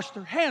disciples wash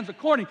their hands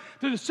according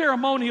to the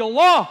ceremonial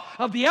law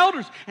of the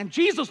elders? And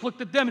Jesus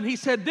looked at them and he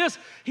said this.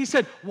 He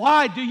said,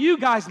 why do you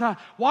guys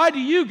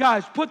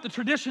put the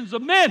traditions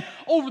of men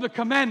over the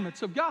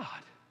commandments of God?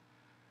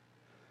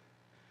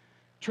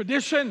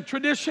 Tradition,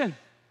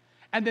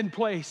 and then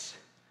place.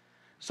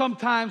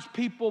 Sometimes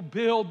people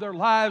build their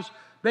lives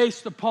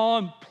based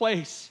upon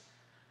place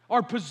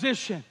or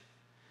position.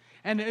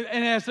 And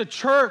as a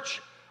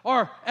church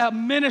or a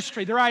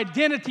ministry, their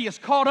identity is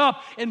caught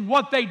up in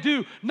what they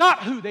do,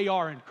 not who they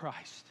are in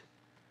Christ.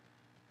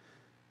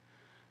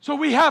 So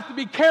we have to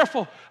be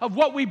careful of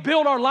what we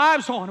build our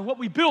lives on and what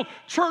we build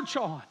church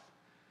on.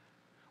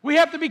 We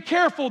have to be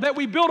careful that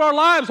we build our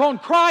lives on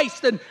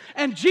Christ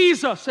and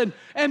Jesus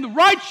and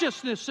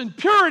righteousness and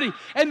purity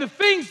and the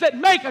things that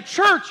make a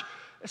church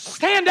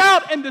stand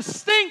out and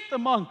distinct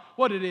among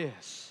what it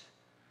is.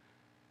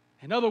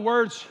 In other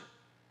words,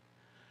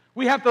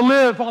 we have to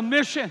live on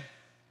mission.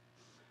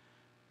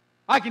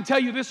 I can tell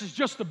you this is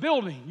just a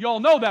building. You all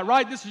know that,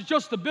 right? This is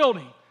just a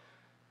building.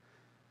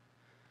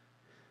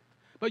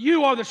 But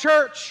you are the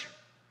church.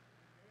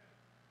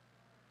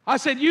 I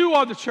said you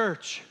are the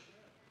church.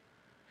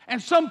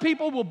 And some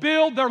people will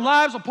build their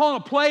lives upon a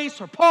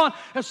place or upon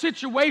a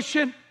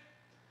situation.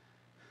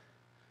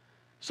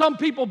 Some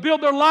people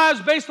build their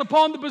lives based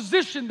upon the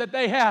position that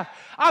they have.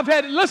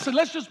 Listen,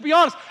 let's just be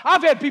honest.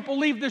 I've had people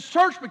leave this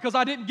church because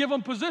I didn't give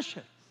them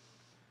position.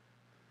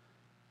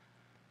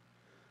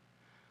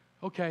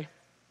 Okay.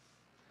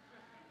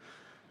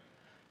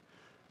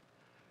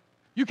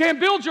 You can't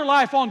build your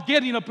life on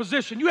getting a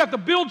position. You have to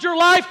build your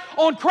life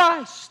on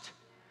Christ.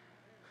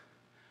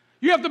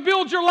 You have to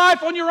build your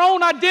life on your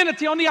own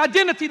identity, on the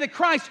identity that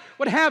Christ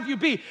would have you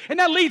be. And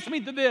that leads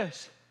me to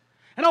this.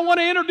 And I want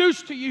to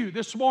introduce to you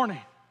this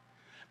morning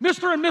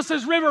Mr. and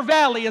Mrs. River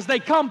Valley as they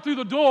come through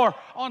the door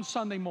on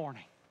Sunday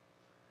morning.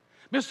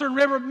 Mr.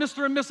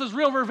 and Mrs.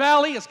 River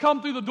Valley has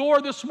come through the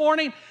door this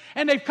morning,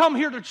 and they've come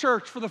here to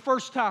church for the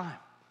first time.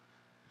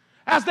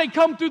 As they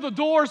come through the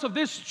doors of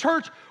this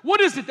church, what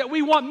is it that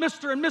we want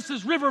Mr. and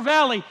Mrs. River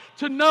Valley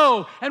to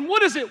know? And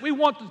what is it we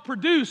want to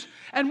produce?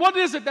 And what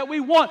is it that we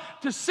want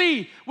to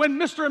see when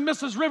Mr. and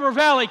Mrs. River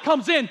Valley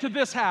comes into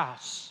this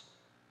house?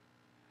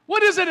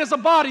 What is it as a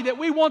body that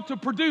we want to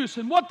produce,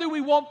 and what do we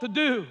want to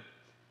do?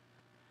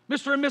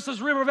 Mr. and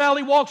Mrs. River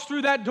Valley walks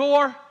through that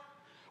door.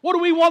 What do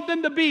we want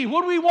them to be?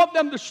 What do we want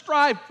them to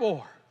strive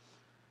for?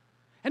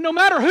 And no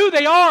matter who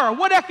they are, or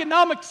what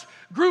economics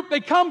group they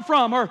come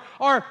from, or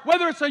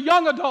whether it's a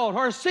young adult,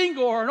 or a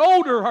single, or an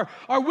older,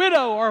 or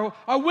widow, or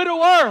a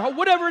widower, or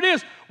whatever it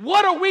is,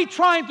 what are we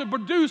trying to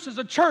produce as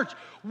a church?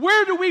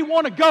 Where do we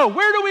want to go?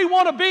 Where do we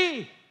want to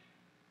be?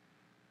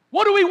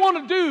 What do we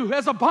want to do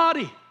as a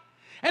body?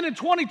 And in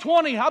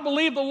 2020, I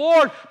believe the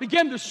Lord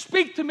began to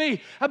speak to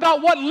me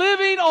about what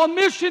living on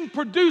mission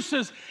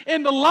produces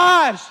in the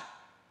lives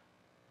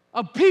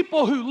of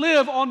people who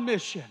live on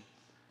mission.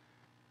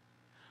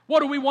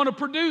 What do we want to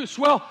produce?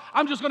 Well,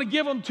 I'm just going to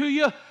give them to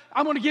you.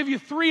 I'm going to give you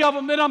 3 of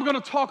them, then I'm going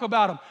to talk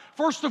about them.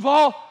 First of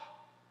all,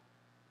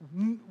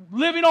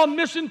 living on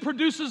mission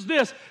produces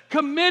this: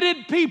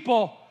 committed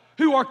people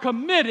who are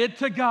committed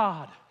to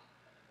God.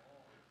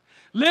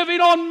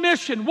 Living on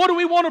mission. What do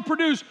we want to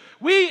produce?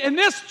 We, in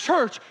this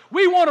church,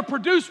 we want to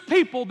produce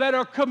people that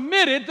are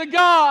committed to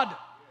God,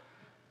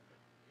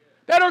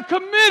 that are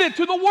committed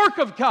to the work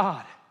of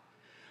God,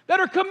 that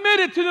are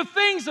committed to the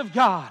things of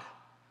God,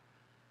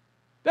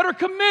 that are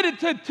committed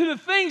to the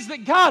things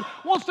that God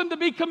wants them to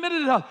be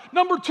committed to.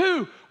 Number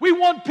 2, we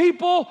want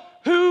people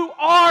who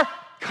are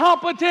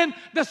competent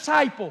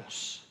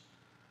disciples.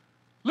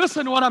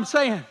 Listen to what I'm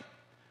saying.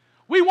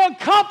 We want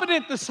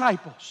competent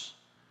disciples.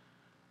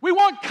 We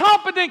want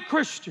competent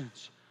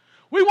Christians.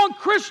 We want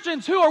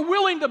Christians who are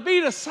willing to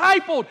be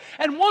discipled,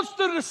 and once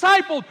they're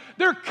discipled,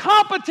 they're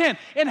competent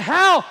in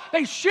how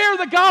they share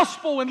the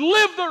gospel and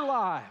live their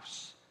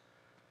lives.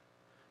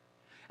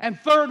 And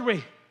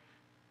thirdly,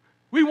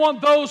 we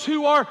want those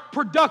who are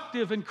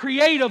productive and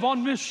creative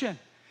on mission.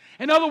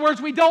 In other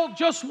words, we don't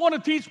just want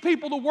to teach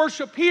people to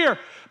worship here,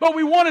 but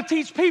we want to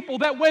teach people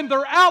that when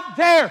they're out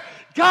there,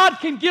 God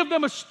can give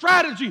them a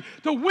strategy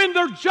to win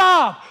their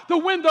job, to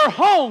win their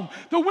home,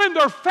 to win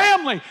their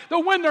family, to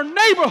win their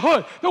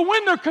neighborhood, to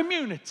win their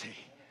community.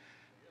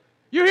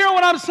 You hear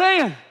what I'm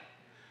saying?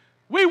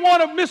 We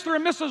want Mr.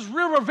 and Mrs.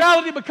 River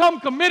Valley to become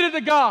committed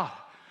to God.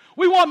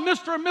 We want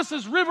Mr. and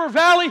Mrs. River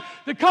Valley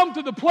to come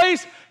to the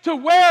place to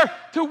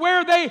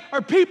where they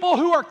are people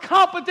who are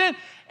competent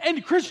in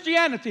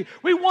Christianity.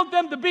 We want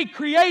them to be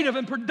creative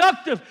and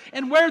productive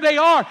in where they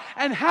are.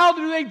 And how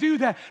do they do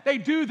that? They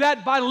do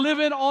that by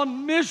living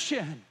on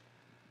mission.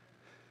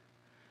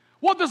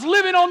 What does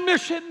living on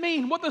mission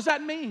mean? What does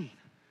that mean?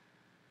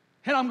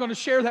 And I'm going to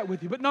share that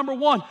with you. But number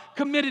 1,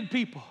 committed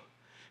people.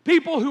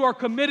 People who are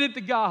committed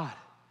to God.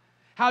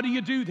 How do you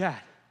do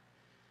that?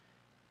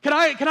 Can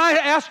I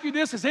ask you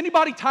this? Is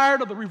anybody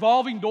tired of the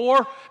revolving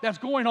door that's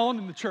going on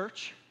in the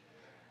church?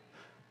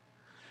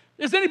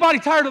 Is anybody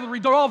tired of the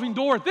revolving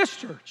door at this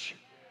church?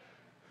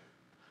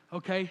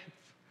 Okay,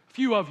 a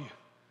few of you.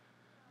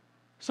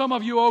 Some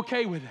of you are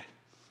okay with it.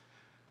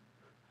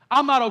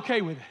 I'm not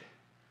okay with it.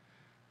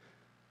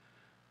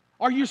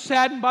 Are you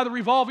saddened by the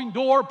revolving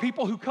door?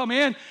 People who come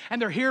in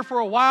and they're here for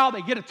a while,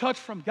 they get a touch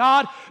from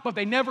God, but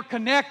they never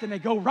connect and they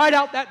go right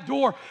out that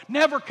door,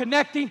 never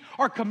connecting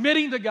or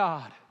committing to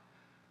God.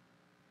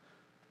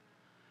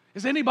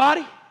 Is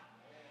anybody?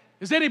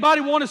 Does anybody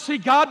want to see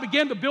God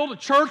begin to build a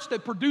church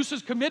that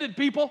produces committed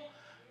people?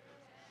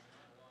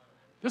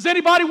 Does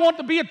anybody want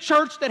to be a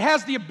church that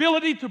has the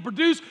ability to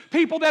produce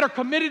people that are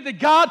committed to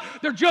God?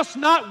 They're just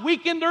not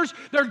weekenders.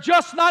 They're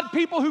just not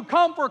people who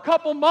come for a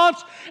couple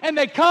months and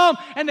they come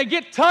and they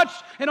get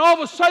touched and all of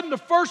a sudden the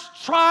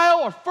first trial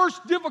or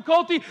first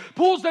difficulty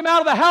pulls them out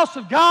of the house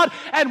of God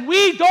and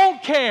we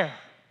don't care.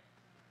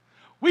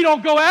 We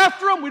don't go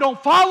after them. We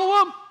don't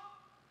follow them.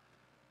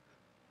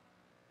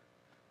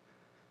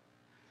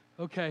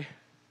 Okay.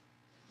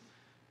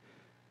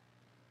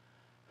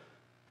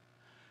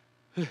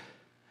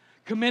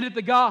 Committed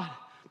to God,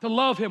 to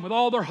love Him with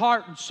all their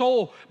heart and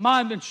soul,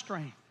 mind and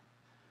strength.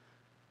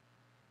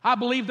 I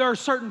believe there are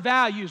certain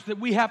values that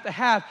we have to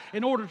have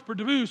in order to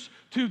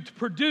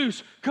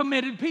produce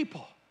committed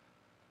people.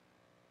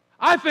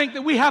 I think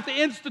that we have to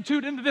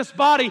institute into this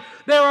body,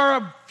 there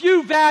are a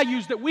few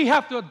values that we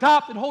have to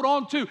adopt and hold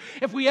on to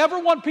if we ever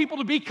want people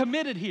to be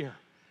committed here.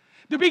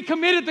 To be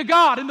committed to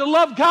God and to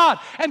love God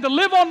and to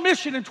live on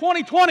mission in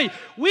 2020,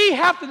 we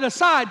have to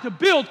decide to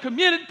build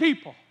committed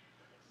people.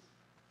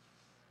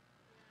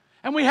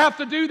 And we have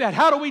to do that.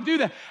 How do we do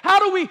that? How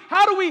do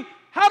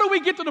we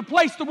get to the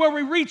place to where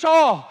we reach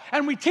all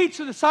and we teach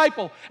the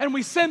disciple and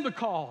we send the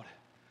called?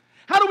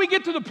 How do we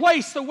get to the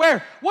place to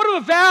where, what are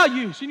the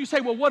values? And you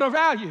say, well, what are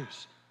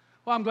values?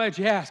 Well, I'm glad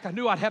you asked. I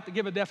knew I'd have to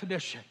give a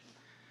definition.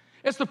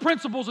 It's the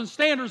principles and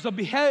standards of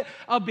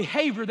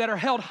behavior that are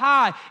held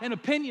high in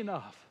opinion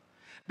of.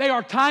 They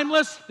are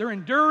timeless, they're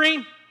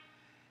enduring,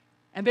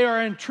 and they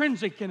are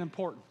intrinsic in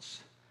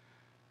importance.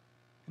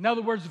 In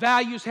other words,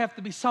 values have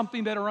to be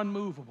something that are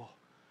unmovable.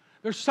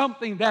 There's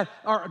something that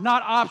are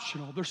not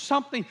optional. There's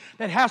something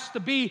that has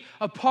to be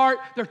a part.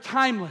 They're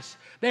timeless.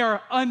 They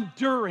are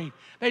enduring.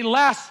 They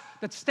last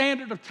the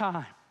standard of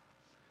time.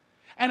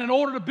 And in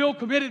order to build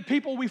committed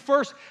people, we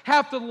first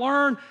have to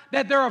learn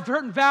that there are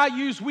certain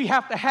values we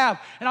have to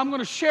have. And I'm going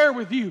to share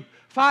with you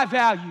 5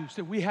 values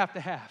that we have to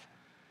have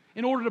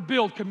in order to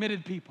build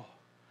committed people.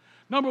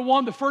 Number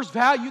 1, the first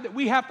value that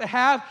we have to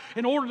have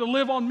in order to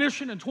live on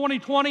mission in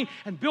 2020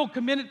 and build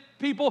committed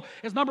people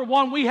is number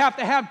 1, we have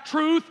to have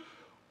truth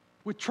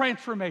with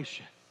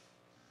transformation.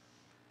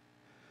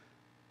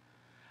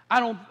 I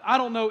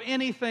don't know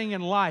anything in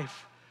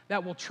life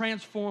that will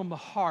transform the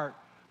heart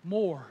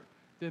more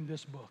than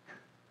this book.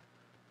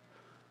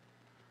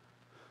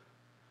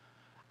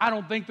 I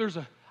don't think there's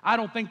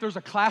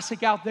a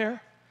classic out there.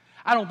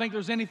 I don't think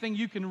there's anything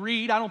you can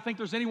read. I don't think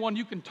there's anyone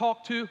you can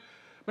talk to.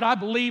 But I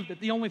believe that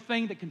the only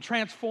thing that can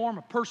transform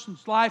a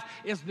person's life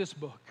is this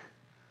book.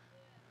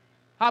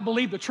 I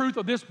believe the truth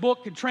of this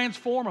book can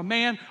transform a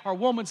man or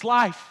woman's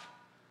life.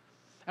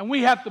 And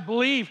we have to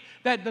believe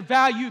that the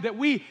value that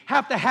we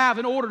have to have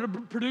in order to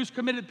produce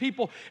committed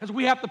people is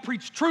we have to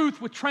preach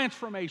truth with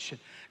transformation.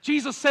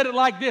 Jesus said it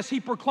like this. He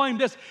proclaimed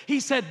this.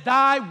 He said,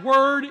 "Thy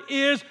word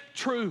is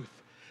truth."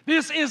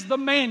 This is the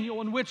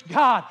manual in which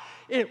God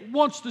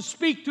wants to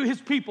speak to His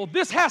people.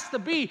 This has to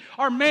be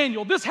our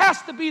manual. This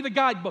has to be the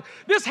guidebook.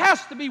 This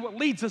has to be what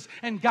leads us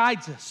and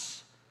guides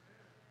us.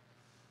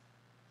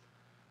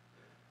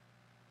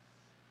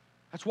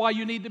 That's why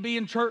you need to be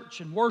in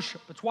church and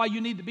worship. That's why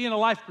you need to be in a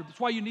life group. That's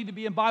why you need to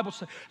be in Bible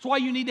study. That's why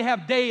you need to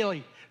have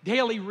daily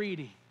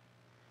reading.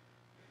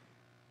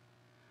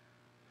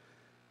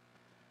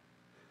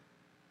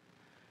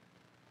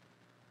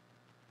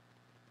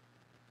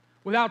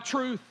 Without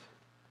truth,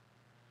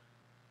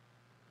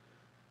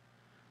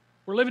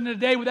 we're living in a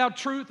day without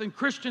truth, and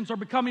Christians are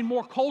becoming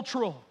more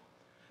cultural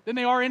than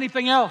they are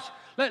anything else.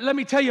 Let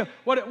me tell you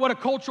what a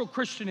cultural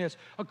Christian is.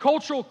 A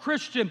cultural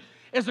Christian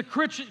is a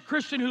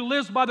Christian who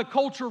lives by the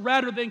culture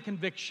rather than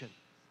conviction.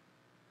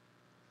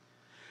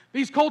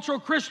 These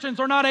cultural Christians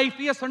are not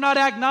atheists, they're not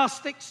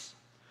agnostics.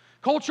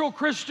 Cultural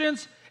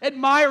Christians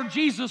admire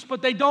Jesus,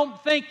 but they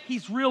don't think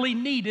He's really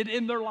needed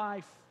in their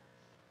life.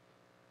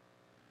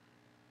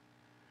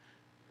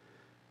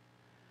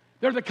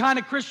 They're the kind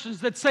of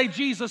Christians that say,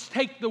 "Jesus,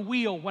 take the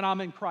wheel when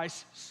I'm in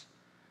crisis."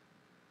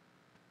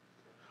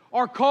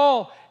 Or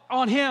call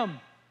on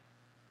Him.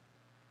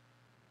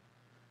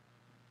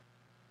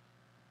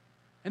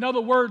 In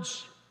other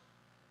words,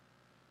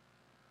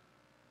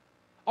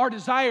 our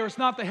desire is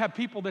not to have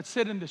people that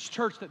sit in this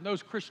church that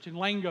knows Christian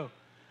lingo,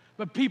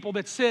 but people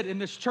that sit in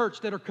this church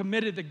that are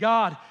committed to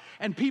God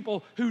and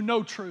people who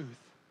know truth.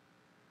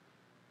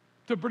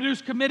 To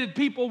produce committed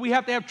people, we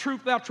have to have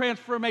truth without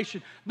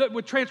transformation.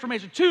 With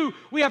transformation. 2,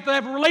 we have to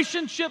have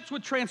relationships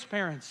with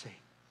transparency.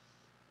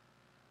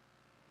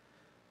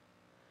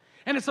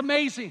 And it's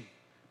amazing.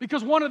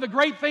 Because one of the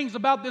great things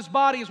about this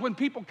body is when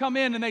people come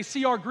in and they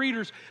see our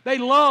greeters, they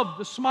love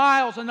the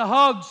smiles and the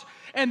hugs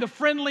and the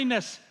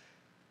friendliness.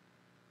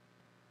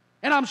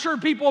 And I'm sure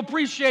people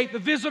appreciate the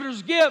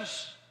visitors'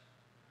 gifts.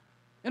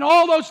 And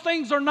all those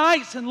things are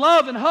nice, and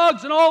love and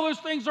hugs and all those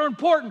things are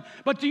important.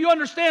 But do you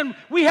understand,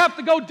 we have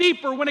to go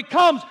deeper when it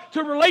comes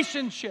to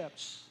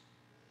relationships.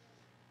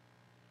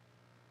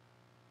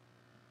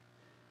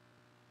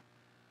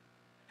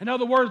 In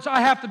other words,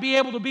 I have to be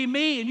able to be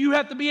me and you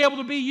have to be able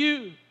to be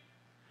you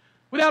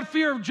without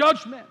fear of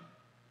judgment.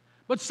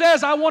 But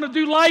says, I want to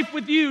do life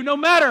with you no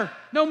matter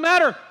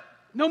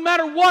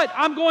what.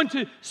 I'm going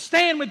to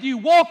stand with you,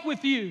 walk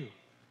with you.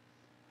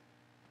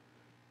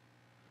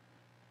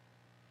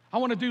 I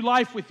want to do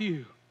life with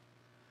you.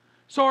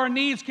 So our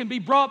needs can be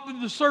brought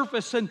to the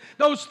surface, and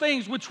those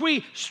things which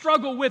we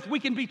struggle with, we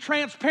can be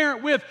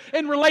transparent with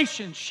in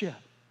relationship.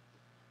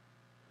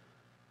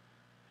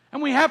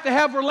 And we have to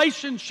have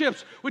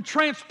relationships with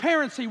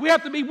transparency. We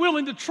have to be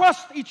willing to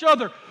trust each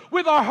other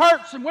with our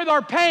hurts and with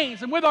our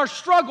pains and with our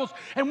struggles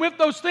and with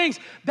those things.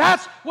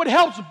 That's what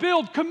helps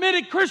build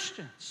committed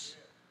Christians.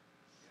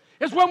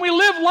 It's when we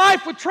live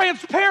life with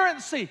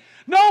transparency,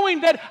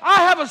 knowing that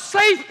I have a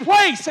safe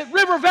place at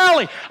River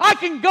Valley. I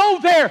can go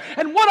there,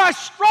 and what I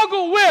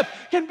struggle with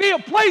can be a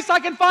place I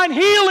can find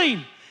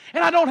healing.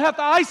 And I don't have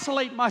to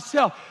isolate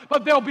myself,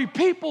 but there'll be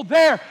people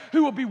there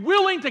who will be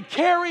willing to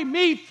carry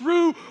me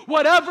through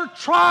whatever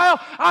trial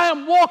I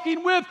am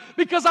walking with,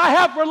 because I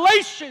have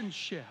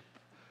relationship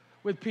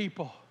with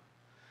people.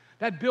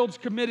 That builds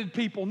committed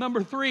people.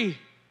 Number 3,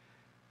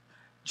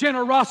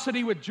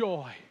 generosity with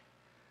joy.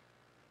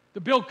 To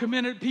build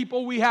committed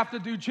people, we have to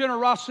do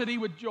generosity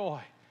with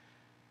joy.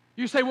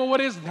 You say, well, what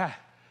is that?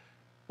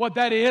 What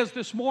that is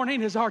this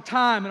morning is our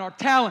time and our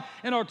talent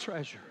and our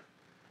treasure.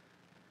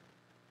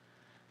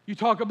 You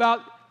talk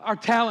about our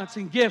talents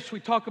and gifts. We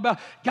talk about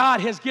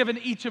God has given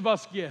each of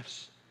us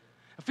gifts.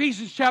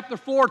 Ephesians chapter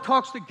 4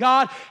 talks that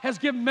God has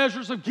given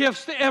measures of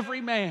gifts to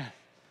every man.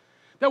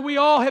 That we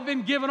all have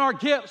been given our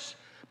gifts.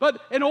 But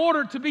in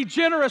order to be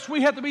generous,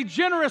 we have to be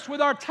generous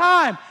with our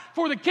time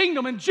for the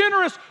kingdom and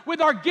generous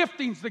with our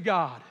giftings to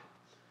God.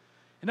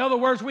 In other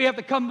words, we have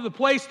to come to the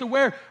place to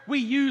where we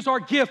use our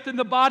gift in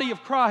the body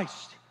of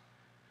Christ.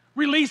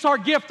 Release our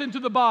gift into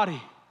the body.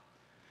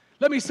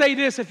 Let me say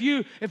this, if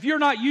you're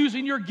not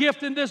using your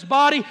gift in this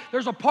body,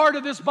 there's a part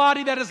of this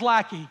body that is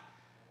lacking.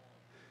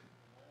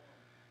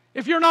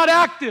 If you're not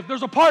active,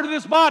 there's a part of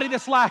this body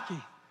that's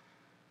lacking.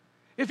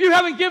 If you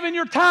haven't given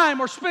your time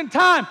or spent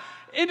time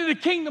into the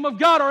kingdom of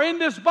God or in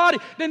this body,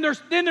 then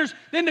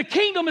the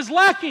kingdom is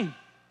lacking.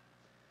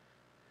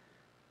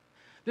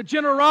 The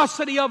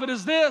generosity of it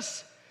is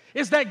this,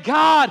 is that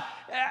God,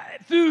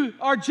 through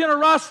our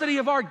generosity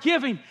of our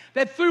giving,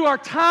 that through our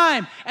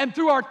time and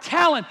through our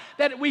talent,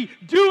 that we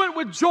do it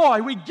with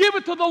joy. We give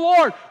it to the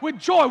Lord with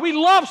joy. We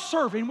love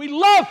serving. We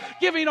love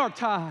giving our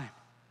time.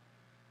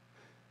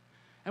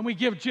 And we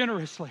give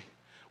generously.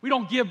 We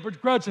don't give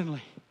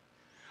begrudgingly.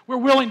 We're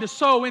willing to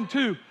sow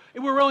into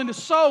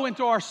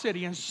our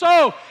city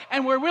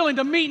and we're willing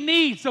to meet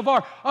needs of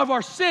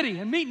our city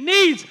and meet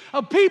needs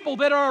of people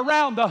that are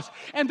around us,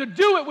 and to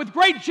do it with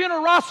great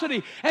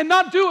generosity and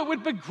not do it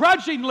with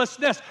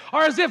begrudginglessness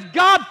or as if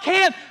God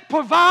can't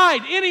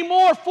provide any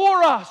more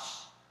for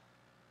us.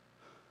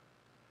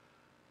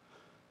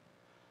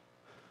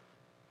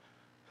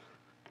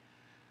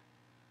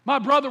 My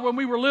brother, when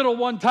we were little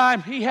one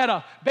time, he had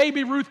a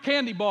Baby Ruth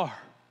candy bar.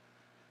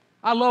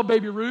 I love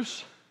Baby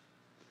Ruths.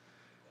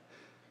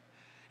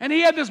 And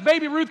he had this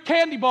Baby Ruth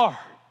candy bar.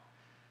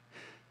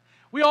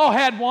 We all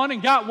had one and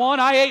got one.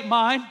 I ate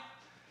mine.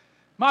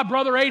 My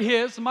brother ate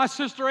his, and my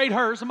sister ate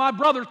hers, and my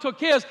brother took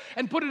his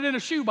and put it in a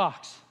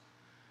shoebox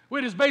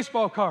with his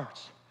baseball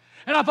cards.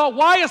 And I thought,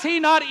 why is he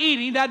not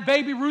eating that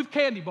Baby Ruth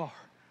candy bar?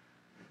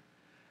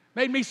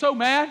 Made me so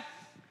mad.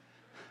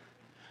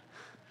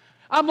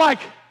 I'm like,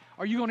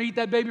 are you going to eat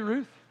that Baby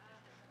Ruth?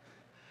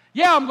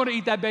 Yeah, I'm going to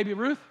eat that Baby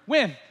Ruth.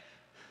 When?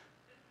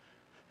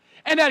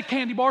 And that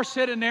candy bar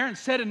sat in there and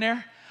sat in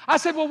there. I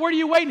said, well, where are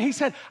you waiting? He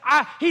said,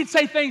 he'd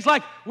say things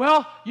like,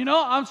 well,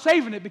 I'm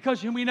saving it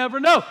because we never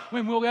know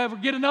when we'll ever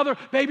get another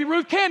Baby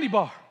Ruth candy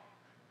bar.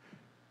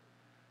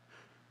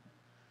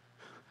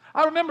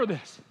 I remember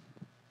this.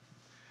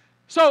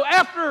 So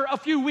after a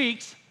few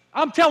weeks,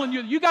 I'm telling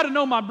you, you got to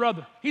know my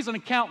brother. He's an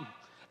accountant.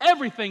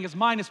 Everything is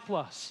minus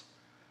plus.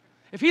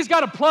 If he's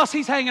got a plus,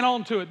 he's hanging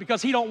on to it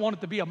because he don't want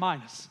it to be a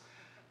minus.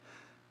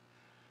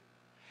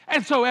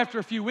 And so after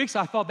a few weeks,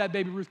 I thought that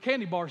Baby Ruth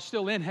candy bar is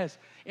still in his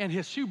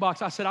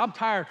shoebox. I said, I'm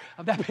tired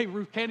of that Baby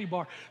Ruth candy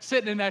bar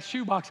sitting in that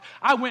shoebox.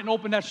 I went and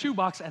opened that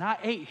shoebox, and I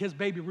ate his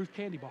Baby Ruth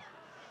candy bar.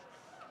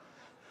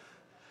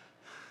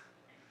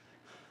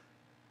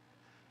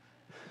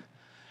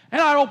 And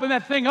I opened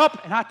that thing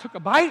up, and I took a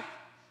bite,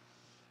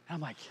 and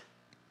I'm like,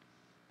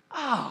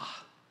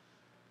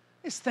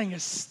 this thing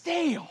is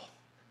stale.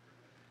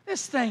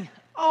 This thing,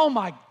 oh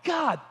my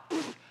God.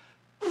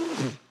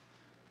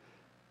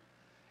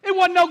 It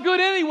wasn't no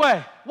good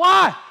anyway.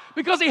 Why?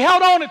 Because he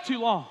held on it too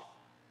long.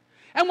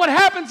 And what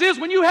happens is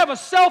when you have a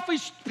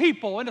selfish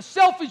people and a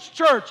selfish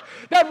church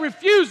that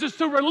refuses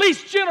to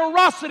release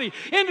generosity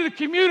into the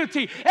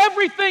community,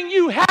 everything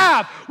you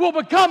have will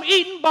become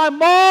eaten by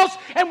moths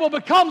and will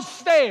become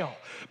stale.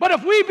 But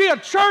if we be a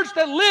church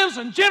that lives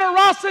in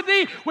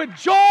generosity with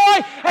joy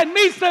and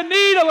meets the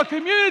need of a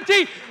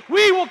community,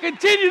 we will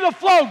continue to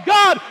flow.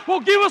 God will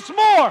give us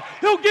more.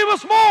 He'll give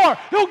us more.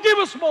 He'll give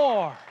us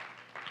more.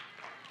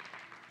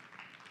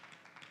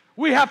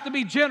 We have to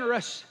be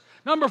generous.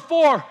 Number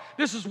 4,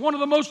 this is one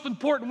of the most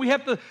important. We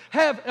have to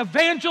have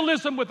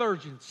evangelism with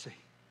urgency.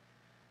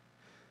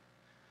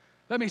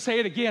 Let me say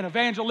it again,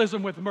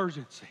 evangelism with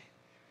emergency.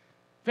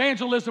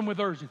 Evangelism with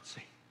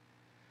urgency.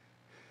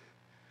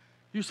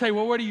 You say,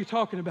 well, what are you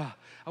talking about?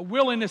 A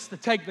willingness to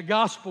take the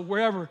gospel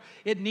wherever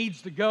it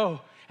needs to go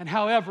and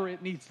however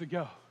it needs to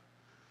go.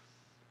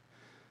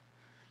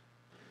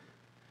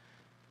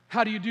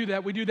 How do you do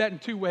that? We do that in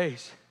 2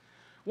 ways.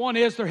 One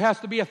is there has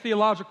to be a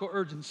theological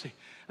urgency.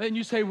 And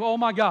you say, well, oh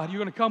my God, you're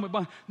going to come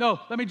with... No,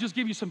 let me just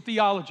give you some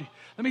theology.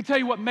 Let me tell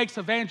you what makes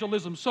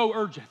evangelism so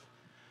urgent.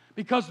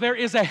 Because there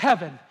is a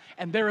heaven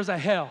and there is a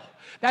hell.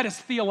 That is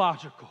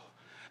theological.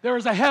 There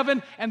is a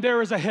heaven and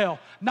there is a hell.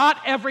 Not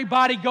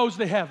everybody goes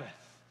to heaven.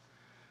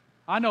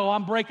 I know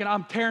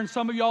I'm tearing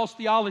some of y'all's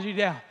theology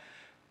down.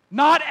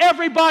 Not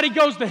everybody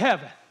goes to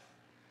heaven.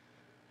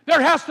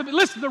 There has to be...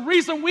 Listen, the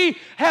reason we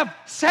have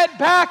set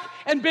back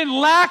and been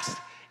lax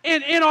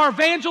in our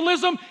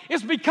evangelism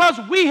is because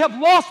we have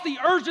lost the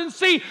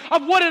urgency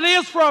of what it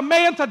is for a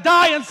man to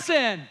die in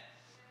sin.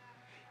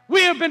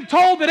 We have been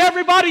told that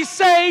everybody's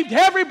saved,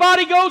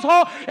 everybody goes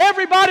home,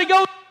 everybody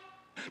goes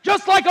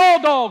just like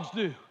all dogs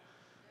do.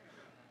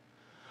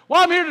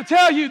 Well, I'm here to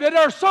tell you that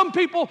there are some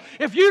people,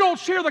 if you don't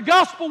share the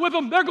gospel with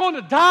them, they're going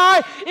to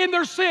die in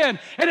their sin.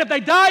 And if they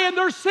die in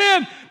their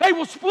sin, they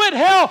will split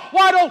hell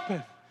wide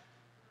open.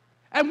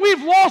 And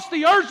we've lost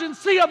the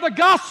urgency of the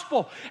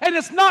gospel. And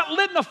it's not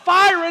lit a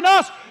fire in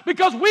us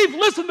because we've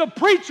listened to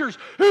preachers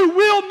who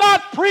will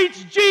not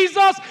preach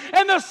Jesus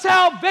and the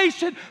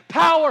salvation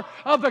power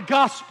of the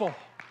gospel.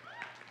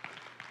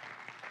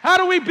 How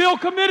do we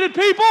build committed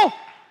people?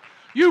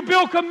 You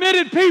build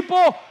committed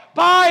people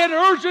by an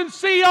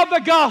urgency of the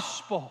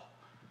gospel.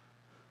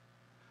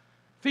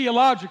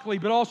 Theologically,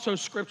 but also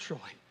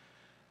scripturally.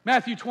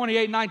 Matthew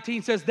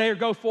 28:19 says, "There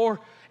go forth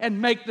and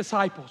make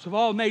disciples of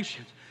all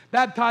nations,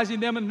 baptizing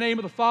them in the name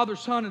of the Father,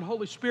 Son, and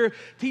Holy Spirit,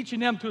 teaching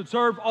them to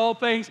observe all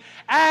things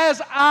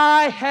as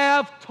I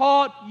have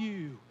taught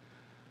you."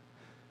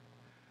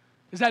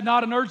 Is that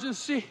not an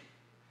urgency?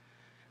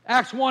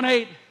 Acts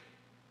 1:8.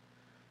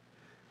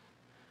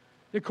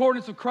 The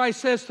accordance of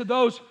Christ says to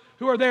those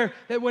who are there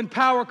that when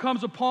power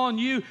comes upon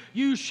you,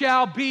 you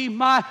shall be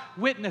my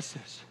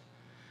witnesses.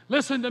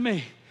 Listen to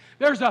me.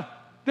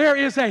 There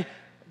is a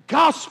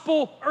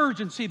gospel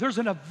urgency. There's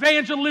an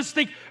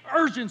evangelistic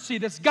urgency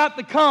that's got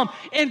to come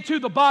into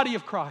the body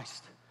of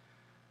Christ.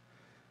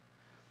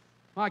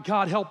 My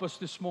God, help us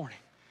this morning.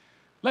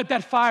 Let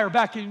that fire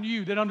back in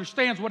you that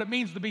understands what it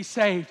means to be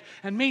saved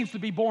and means to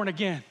be born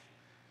again.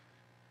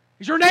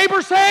 Is your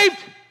neighbor saved?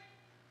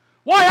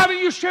 Why haven't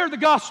you shared the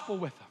gospel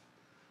with them?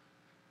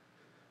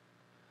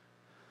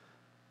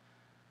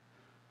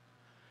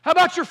 How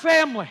about your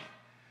family?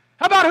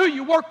 How about who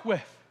you work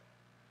with?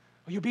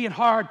 Well, you're being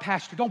hard,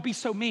 Pastor. Don't be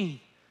so mean.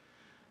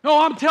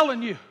 No, I'm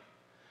telling you.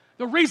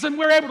 The reason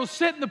we're able to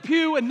sit in the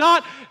pew and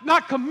not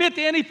commit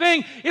to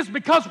anything is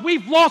because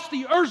we've lost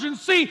the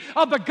urgency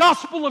of the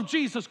gospel of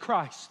Jesus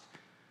Christ.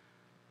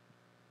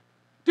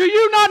 Do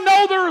you not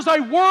know there is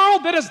a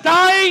world that is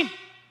dying?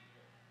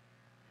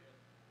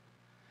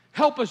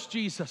 Help us,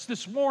 Jesus,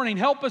 this morning.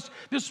 Help us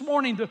this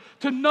morning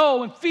to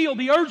know and feel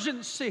the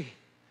urgency.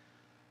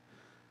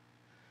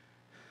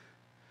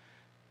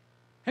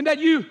 And that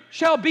you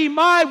shall be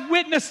my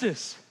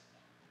witnesses.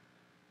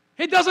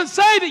 It doesn't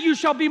say that you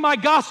shall be my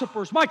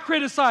gossipers, my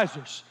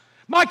criticizers,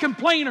 my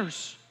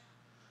complainers.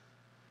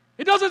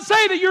 It doesn't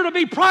say that you're to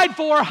be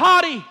prideful or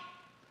haughty,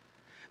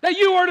 that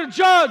you are to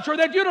judge or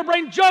that you're to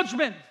bring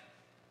judgment.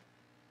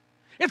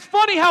 It's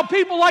funny how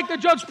people like to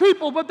judge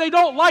people, but they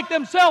don't like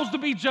themselves to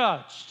be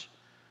judged.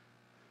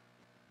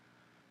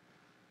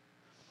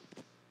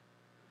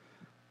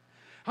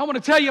 I want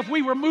to tell you, if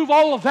we remove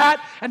all of that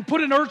and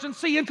put an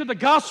urgency into the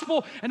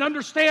gospel and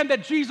understand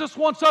that Jesus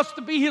wants us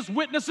to be His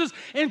witnesses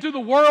into the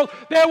world,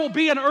 there will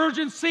be an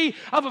urgency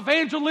of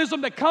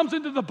evangelism that comes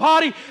into the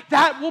body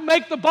that will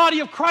make the body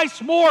of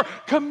Christ more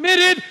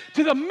committed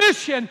to the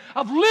mission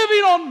of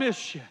living on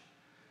mission.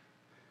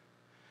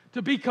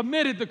 To be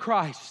committed to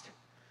Christ.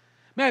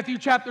 Matthew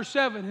chapter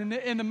 7,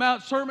 in the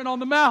Sermon on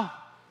the Mount,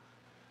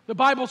 the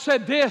Bible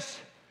said this.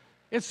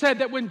 It said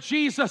that when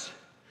Jesus...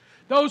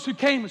 Those who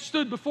came and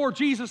stood before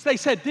Jesus, they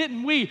said,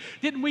 didn't we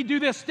do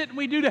this? Didn't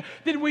we do that?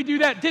 Didn't we do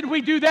that? Didn't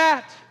we do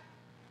that?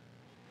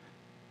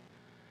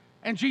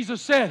 And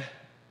Jesus said,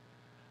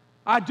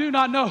 I do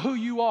not know who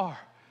you are.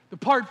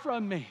 Depart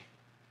from me.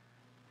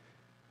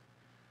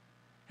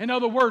 In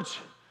other words,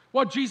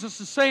 what Jesus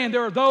is saying,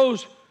 there are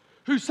those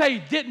who say,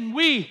 didn't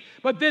we?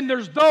 But then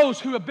there's those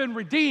who have been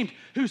redeemed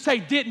who say,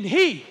 didn't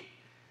he?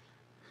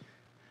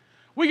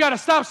 We got to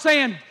stop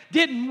saying,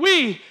 didn't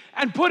we,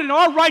 and putting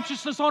our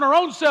righteousness on our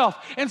own self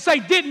and say,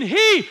 didn't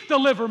He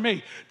deliver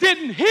me?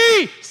 Didn't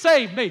He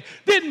save me?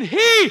 Didn't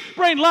He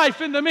bring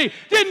life into me?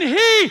 Didn't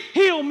He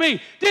heal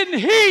me? Didn't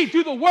He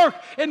do the work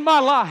in my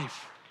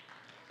life?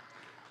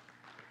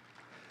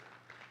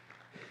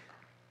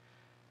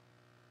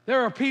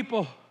 There are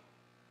people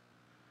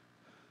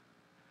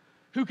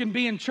who can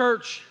be in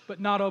church but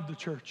not of the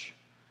church.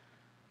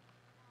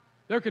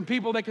 There can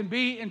people that can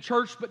be in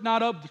church but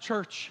not of the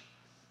church.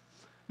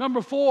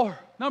 Number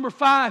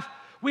 5,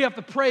 we have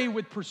to pray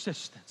with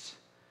persistence.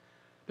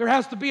 There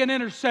has to be an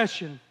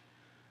intercession.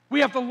 We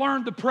have to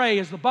learn to pray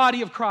as the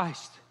body of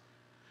Christ.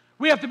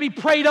 We have to be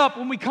prayed up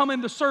when we come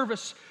into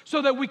service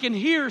so that we can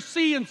hear,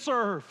 see, and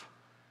serve.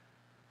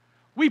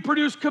 We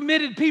produce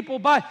committed people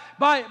by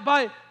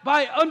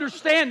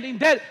understanding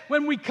that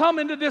when we come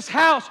into this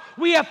house,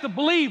 we have to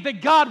believe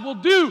that God will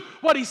do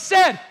what He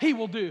said He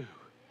will do.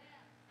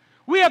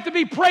 We have to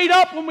be prayed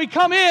up when we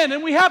come in,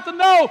 and we have to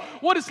know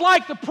what it's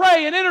like to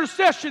pray and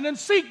intercession and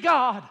seek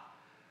God.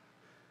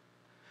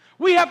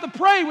 We have to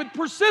pray with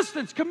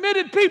persistence.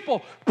 Committed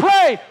people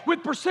pray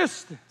with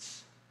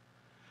persistence.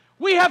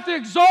 We have to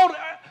exalt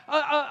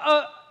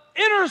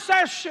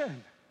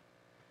intercession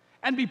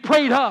and be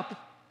prayed up.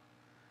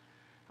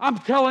 I'm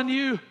telling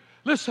you,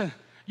 listen,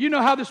 you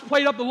know how this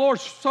played up. The Lord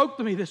spoke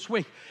to me this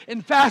week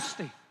in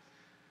fasting.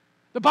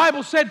 The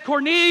Bible said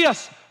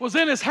Cornelius was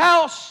in his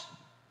house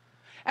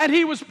and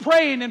he was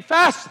praying and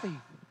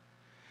fasting.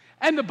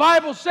 And the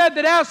Bible said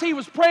that as he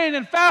was praying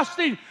and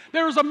fasting,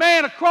 there was a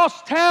man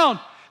across town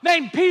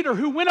named Peter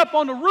who went up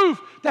on the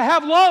roof to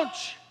have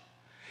lunch.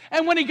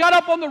 And when he got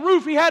up on the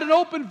roof, he had an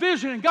open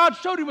vision, and God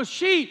showed him a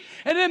sheet.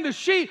 And in the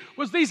sheet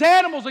was these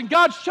animals, and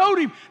God showed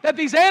him that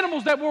these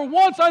animals that were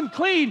once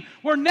unclean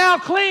were now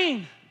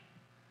clean.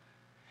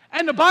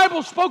 And the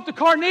Bible spoke to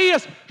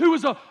Cornelius, who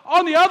was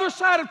on the other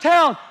side of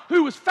town,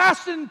 who was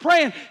fasting and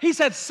praying. He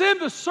said,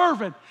 send a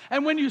servant.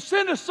 And when you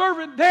send a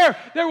servant there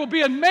will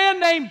be a man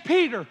named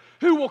Peter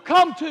who will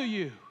come to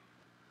you.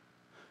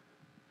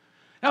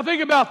 Now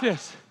think about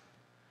this.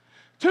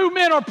 2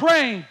 men are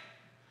praying.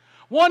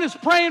 One is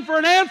praying for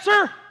an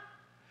answer,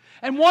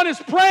 and one is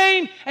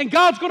praying, and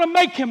God's going to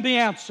make him the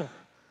answer.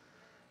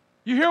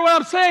 You hear what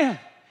I'm saying?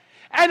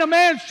 And a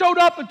man showed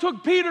up and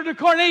took Peter to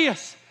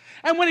Cornelius.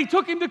 And when he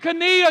took him to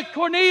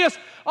Cornelius,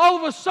 all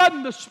of a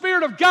sudden the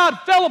Spirit of God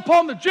fell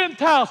upon the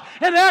Gentiles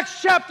in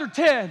Acts chapter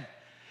 10.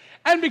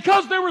 And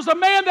because there was a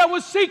man that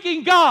was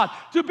seeking God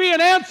to be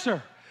an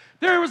answer,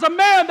 there was a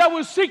man that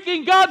was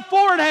seeking God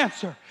for an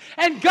answer.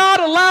 And God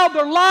allowed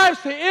their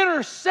lives to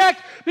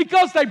intersect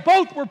because they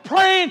both were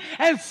praying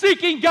and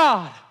seeking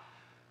God.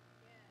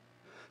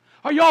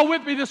 Are y'all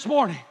with me this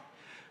morning?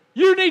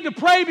 You need to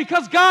pray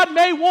because God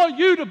may want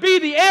you to be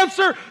the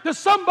answer to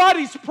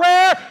somebody's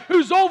prayer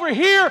who's over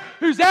here,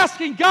 who's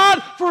asking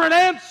God for an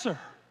answer.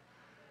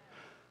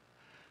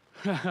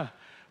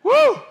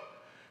 Woo!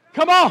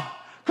 Come on.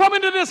 Come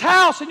into this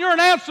house and you're an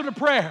answer to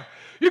prayer.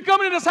 You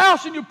come into this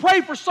house and you pray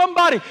for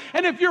somebody,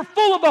 and if you're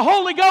full of the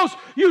Holy Ghost,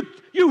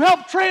 you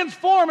help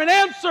transform and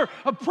answer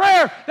a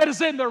prayer that is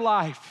in their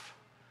life.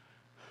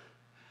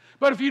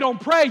 But if you don't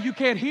pray, you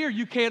can't hear,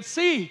 you can't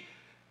see,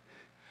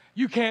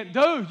 you can't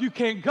do, you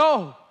can't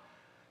go.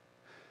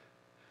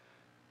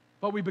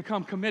 But we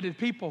become committed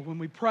people when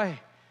we pray.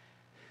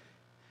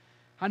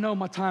 I know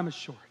my time is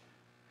short.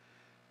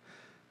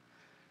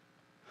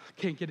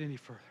 I can't get any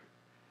further.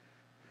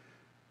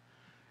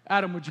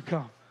 Adam, would you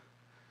come?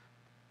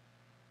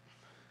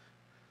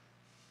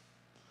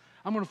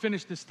 I'm going to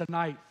finish this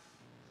tonight.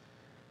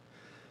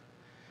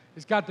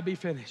 It's got to be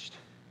finished.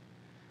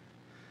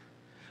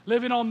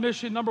 Living on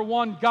mission, number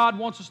 1, God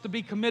wants us to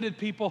be committed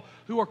people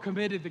who are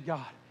committed to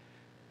God.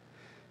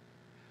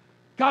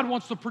 God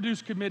wants to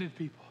produce committed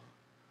people.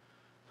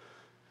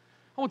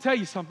 I want to tell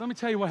you something. Let me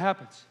tell you what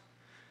happens.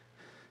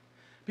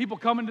 People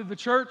come into the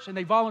church and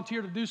they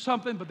volunteer to do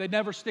something, but they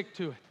never stick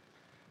to it.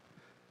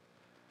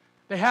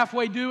 They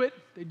halfway do it.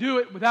 They do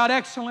it without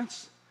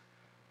excellence.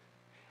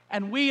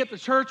 And we at the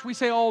church, we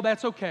say, oh,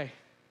 that's okay.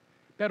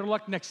 Better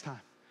luck next time.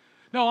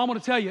 No, I'm going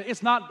to tell you,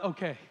 it's not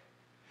okay.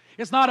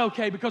 It's not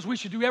okay because we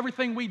should do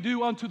everything we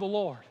do unto the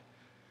Lord.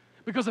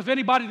 Because if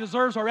anybody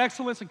deserves our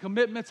excellence and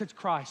commitments, it's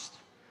Christ.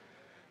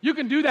 You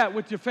can do that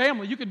with your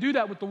family. You can do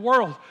that with the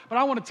world. But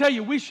I want to tell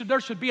you, there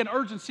should be an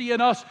urgency in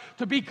us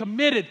to be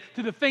committed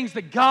to the things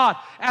that God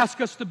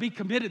asks us to be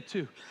committed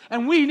to.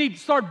 And we need to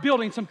start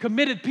building some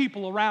committed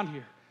people around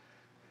here.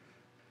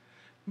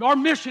 Our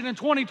mission in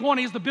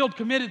 2020 is to build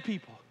committed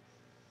people.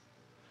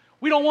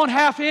 We don't want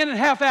half in and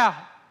half out.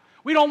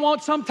 We don't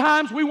want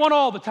sometimes, we want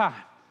all the time.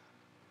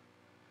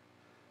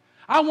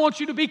 I want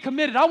you to be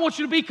committed. I want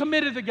you to be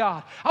committed to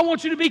God. I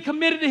want you to be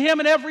committed to Him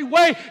in every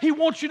way. He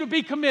wants you to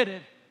be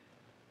committed.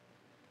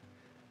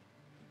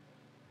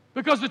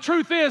 Because the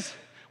truth is,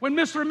 when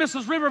Mr. and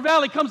Mrs. River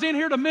Valley comes in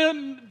here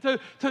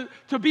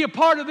to be a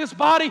part of this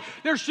body,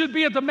 there should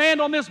be a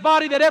demand on this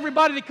body that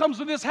everybody that comes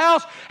to this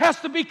house has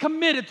to be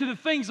committed to the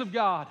things of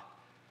God.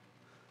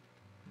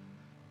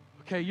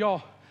 Okay,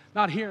 y'all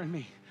not hearing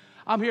me.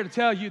 I'm here to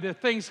tell you that if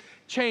things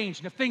change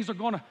and if things are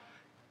going to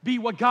be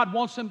what God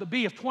wants them to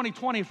be, if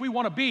 2020, if we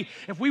want to be,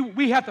 if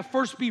we have to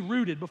first be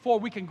rooted before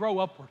we can grow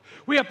upward.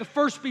 We have to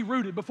first be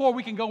rooted before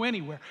we can go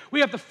anywhere.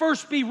 We have to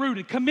first be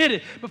rooted,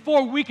 committed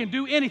before we can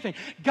do anything.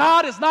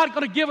 God is not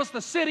going to give us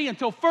the city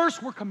until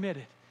first we're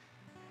committed.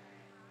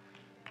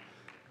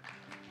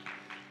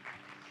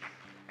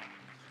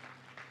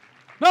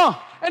 No,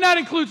 and that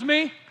includes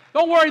me.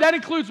 Don't worry, that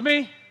includes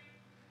me.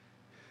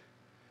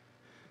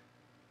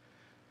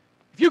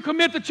 If you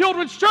commit to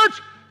Children's Church,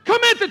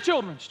 commit to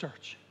Children's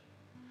Church.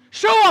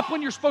 Show up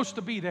when you're supposed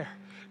to be there.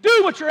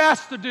 Do what you're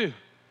asked to do.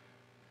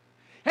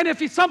 And if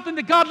it's something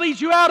that God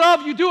leads you out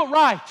of, you do it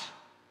right.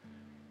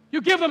 You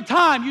give them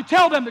time. You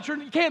tell them that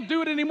you can't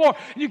do it anymore.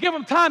 And you give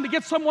them time to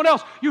get someone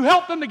else. You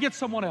help them to get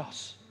someone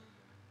else.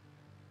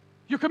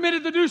 You're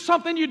committed to do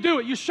something, you do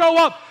it. You show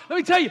up. Let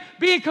me tell you,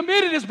 being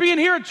committed is being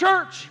here at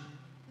church.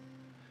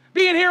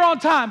 Being here on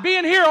time.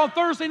 Being here on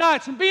Thursday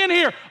nights. And being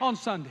here on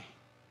Sunday.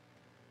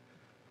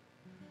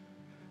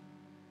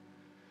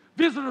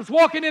 Visitors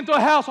walking into a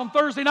house on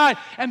Thursday night,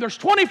 and there's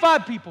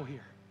 25 people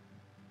here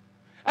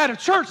at a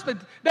church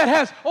that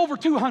has over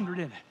 200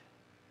 in it.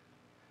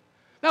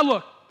 Now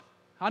look,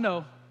 I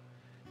know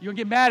you're going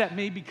to get mad at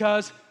me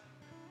because,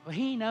 well,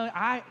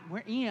 I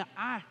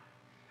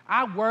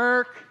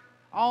work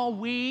all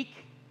week.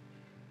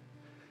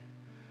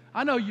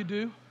 I know you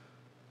do.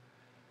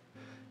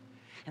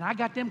 And I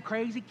got them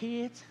crazy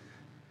kids.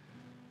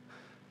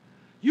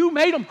 You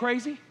made them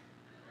crazy.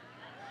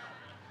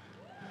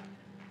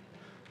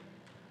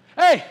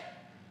 Hey,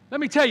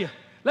 let me tell you,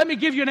 let me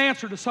give you an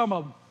answer to some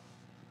of them.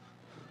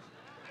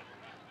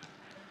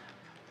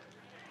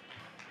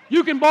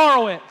 You can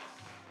borrow it.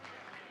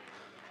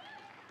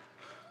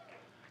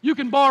 You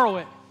can borrow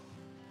it.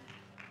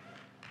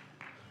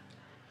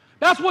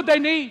 That's what they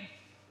need.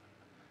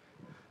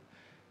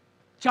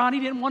 Johnny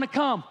didn't want to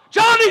come.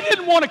 Johnny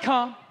didn't want to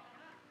come.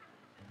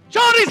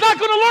 Johnny's not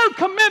going to learn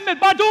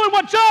commitment by doing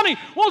what Johnny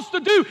wants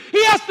to do.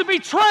 He has to be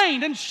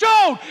trained and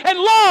shown and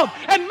loved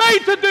and made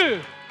to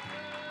do.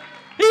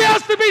 He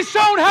has to be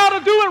shown how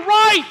to do it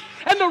right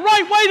and the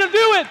right way to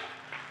do it.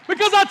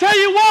 Because I tell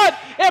you what,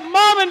 if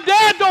mom and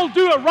dad don't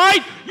do it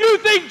right, you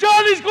think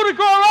Johnny's going to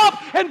grow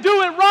up and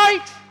do it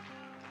right?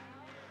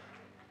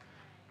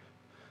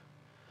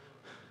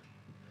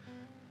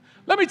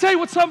 Let me tell you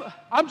what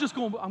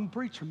I'm a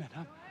preacher, man.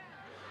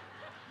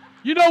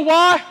 You know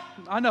why?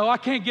 I know, I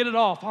can't get it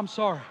off. I'm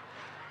sorry.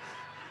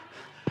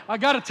 I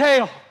got a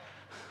tail.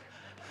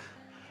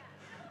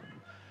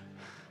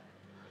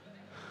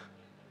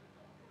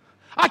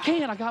 I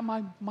can't. I got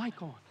my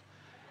mic on.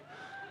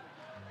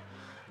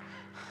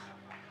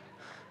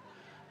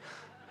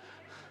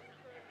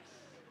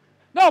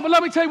 No, but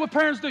let me tell you what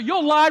parents do.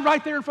 You'll lie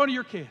right there in front of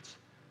your kids.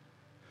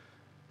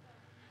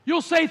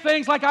 You'll say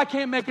things like, I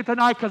can't make it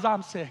tonight because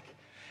I'm sick.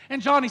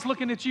 And Johnny's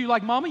looking at you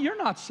like, Mama, you're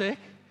not sick.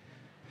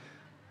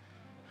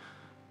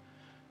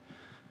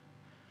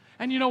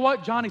 And you know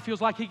what? Johnny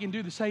feels like he can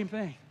do the same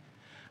thing.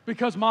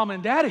 Because Mom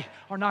and Daddy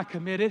are not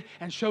committed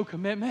and show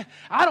commitment,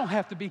 I don't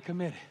have to be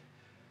committed.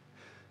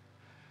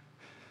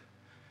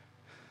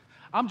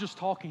 I'm just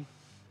talking.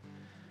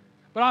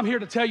 But I'm here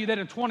to tell you that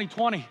in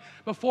 2020,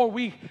 before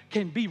we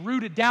can be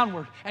rooted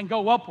downward and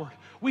go upward,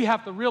 we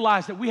have to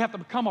realize that we have to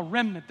become a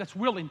remnant that's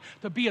willing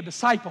to be a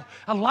disciple.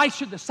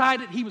 Elisha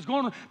decided he was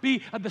going to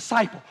be a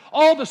disciple.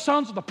 All the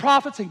sons of the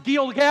prophets in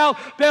Gilgal,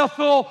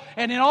 Bethel,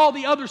 and in all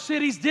the other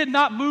cities did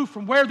not move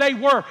from where they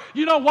were.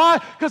 You know why?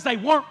 Because they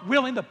weren't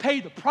willing to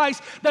pay the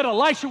price that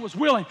Elisha was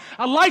willing.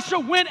 Elisha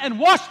went and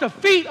washed the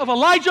feet of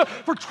Elijah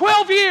for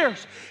 12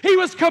 years. He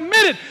was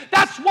committed.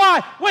 That's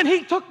why when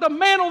he took the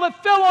mantle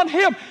that fell on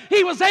him,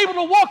 he was able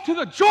to walk to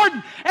the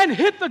Jordan and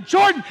hit the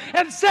Jordan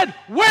and said,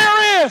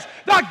 "Where is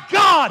the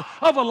God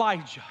of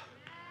Elijah?"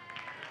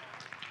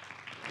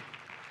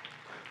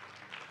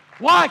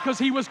 Why? Because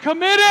he was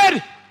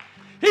committed.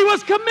 He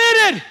was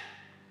committed.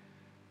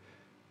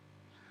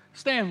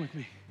 Stand with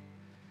me.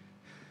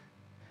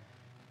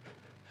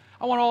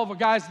 I want all of our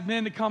guys, the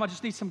men to come. I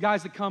just need some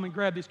guys to come and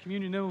grab these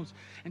communion notes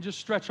and just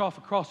stretch off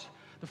across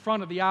the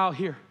front of the aisle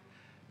here.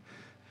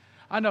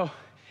 I know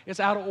it's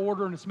out of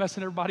order and it's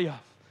messing everybody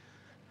up.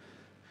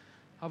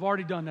 I've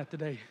already done that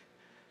today.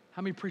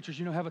 How many preachers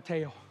you know have a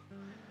tail?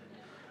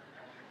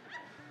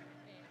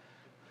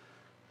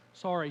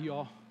 Sorry,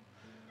 y'all.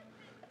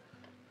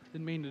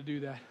 Didn't mean to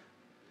do that.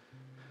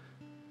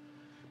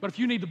 But if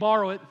you need to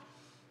borrow it,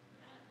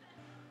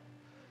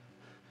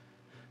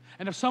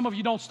 and if some of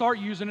you don't start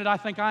using it, I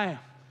think I am.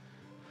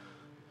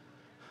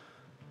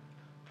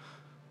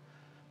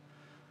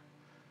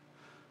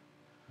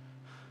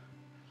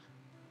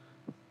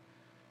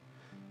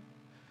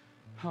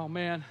 Oh,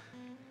 man.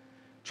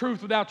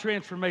 Truth without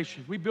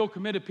transformation. We build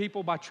committed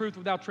people by truth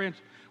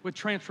with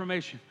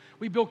transformation.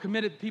 We build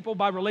committed people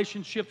by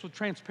relationships with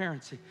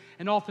transparency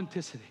and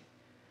authenticity.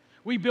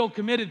 We build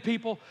committed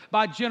people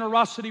by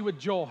generosity with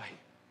joy.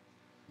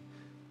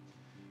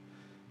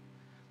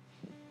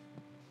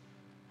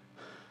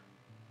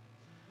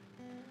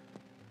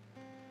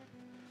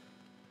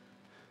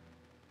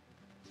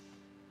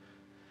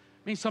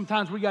 means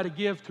sometimes we got to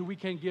give till we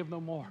can't give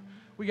no more.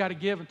 We got to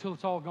give until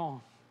it's all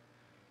gone.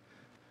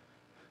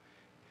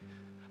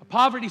 A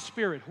poverty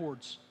spirit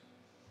hoards.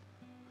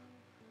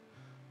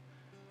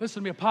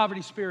 Listen to me, a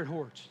poverty spirit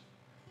hoards.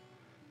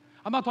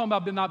 I'm not talking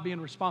about not being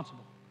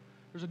responsible.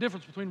 There's a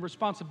difference between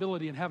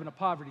responsibility and having a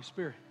poverty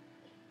spirit.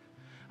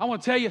 I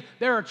want to tell you,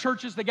 there are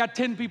churches that got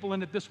 10 people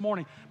in it this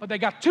morning, but they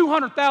got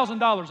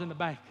 $200,000 in the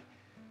bank.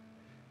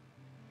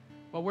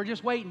 Well, we're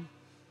just waiting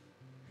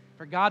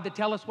for God to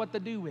tell us what to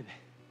do with it.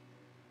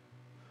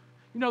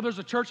 You know, there's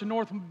a church in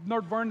North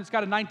Vernon that's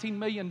got a $19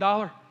 million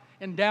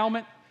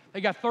endowment.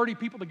 They got 30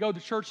 people that go to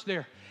church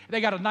there.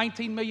 They got a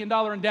 $19 million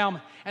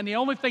endowment, and the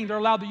only thing they're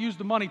allowed to use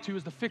the money to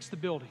is to fix the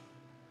building.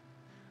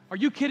 Are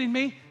you kidding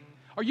me?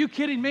 Are you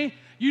kidding me?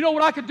 You know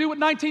what I could do with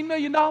 $19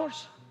 million?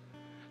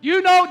 Do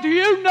you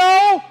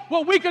know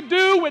what we could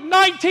do with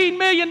 $19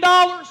 million?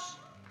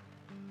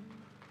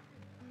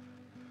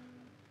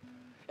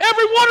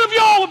 Every one of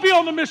y'all would be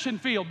on the mission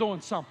field doing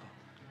something.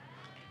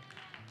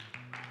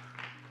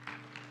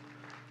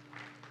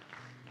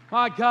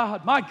 My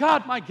God, my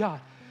God, my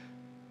God.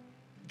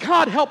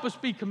 God, help us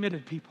be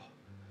committed people.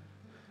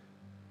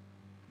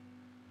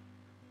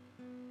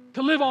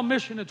 To live on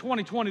mission in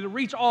 2020, to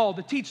reach all,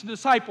 to teach the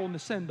disciple, and to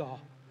send all.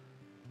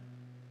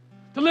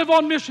 To live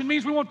on mission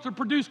means we want to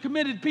produce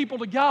committed people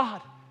to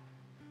God.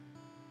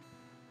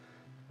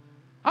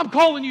 I'm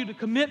calling you to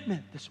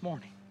commitment this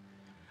morning.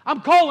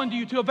 I'm calling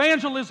you to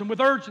evangelism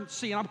with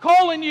urgency, and I'm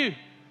calling you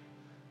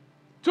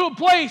to a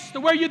place to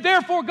where you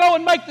therefore go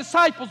and make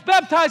disciples,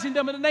 baptizing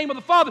them in the name of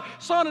the Father,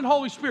 Son, and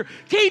Holy Spirit,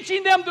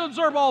 teaching them to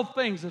observe all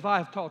things as I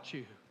have taught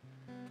you.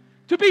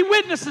 To be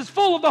witnesses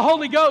full of the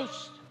Holy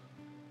Ghost.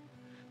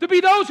 To be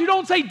those who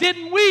don't say,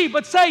 didn't we,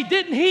 but say,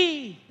 didn't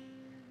he?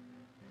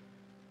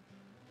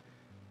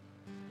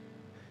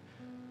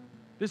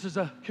 This is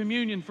a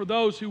communion for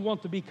those who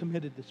want to be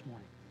committed this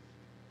morning.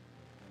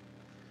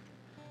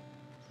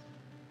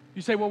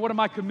 You say, well, what am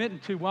I committing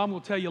to? Well, I'm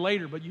going to tell you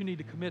later, but you need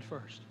to commit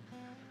first.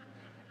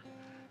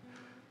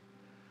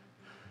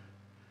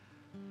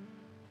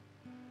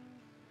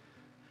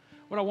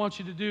 What I want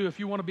you to do, if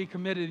you want to be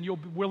committed and you're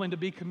willing to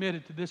be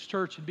committed to this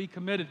church and be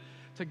committed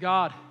to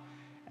God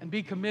and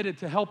be committed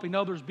to helping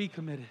others be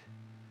committed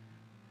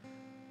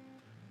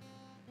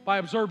by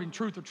observing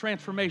truth of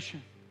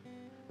transformation,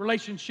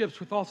 relationships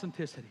with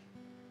authenticity,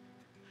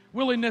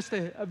 willingness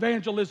to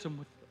evangelism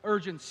with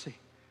urgency,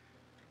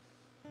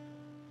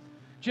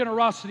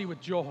 generosity with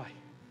joy.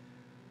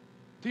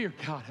 Dear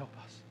God, help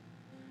us.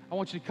 I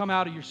want you to come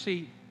out of your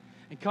seat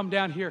and come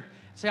down here and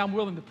say, I'm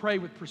willing to pray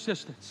with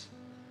persistence.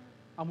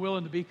 I'm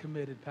willing to be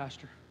committed,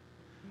 Pastor.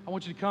 I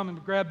want you to come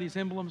and grab these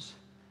emblems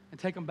and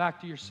take them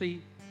back to your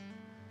seat.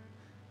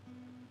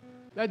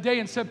 That day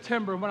in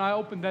September when I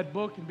opened that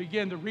book and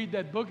began to read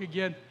that book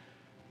again,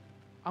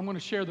 I'm going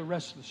to share the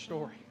rest of the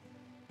story.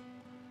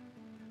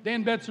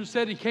 Dan Betzer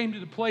said he came to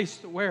the place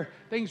where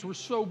things were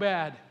so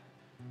bad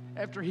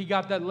after he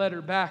got that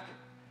letter back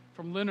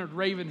from Leonard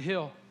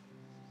Ravenhill.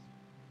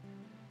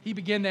 He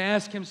began to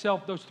ask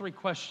himself those 3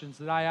 questions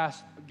that I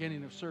asked at the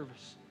beginning of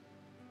service.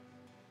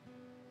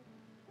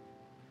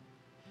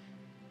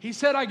 He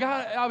said,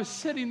 I was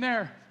sitting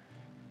there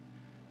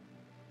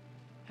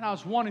and I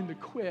was wanting to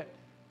quit.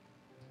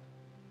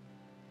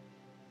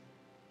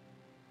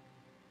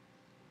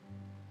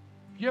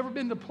 Have you ever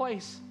been to a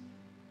place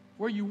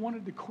where you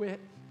wanted to quit?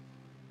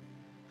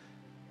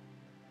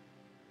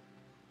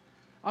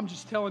 I'm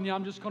just telling you,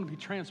 I'm just going to be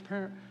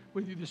transparent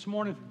with you this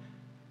morning.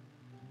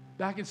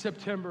 Back in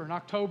September and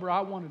October,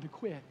 I wanted to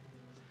quit.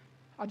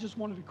 I just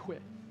wanted to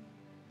quit.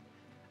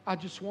 I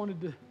just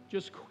wanted to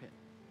quit.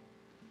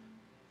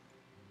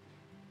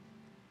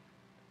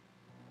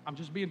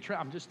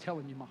 I'm just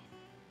telling you, Mom.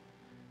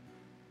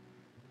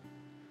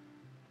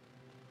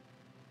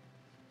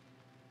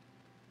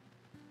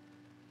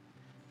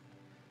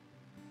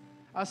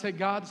 I said,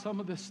 God, some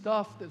of this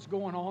stuff that's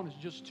going on is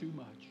just too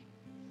much.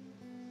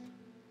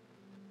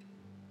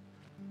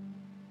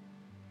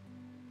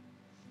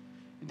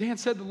 And Dan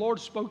said the Lord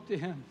spoke to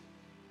him.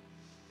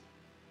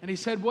 And he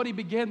said what he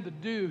began to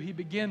do, he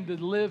began to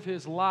live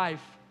his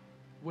life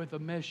with a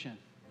mission.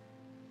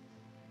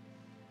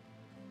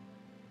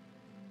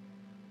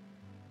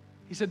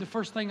 He said the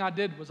first thing I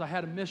did was I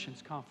had a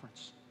missions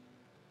conference.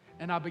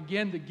 And I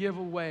began to give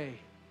away.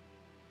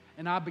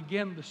 And I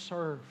began to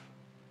serve.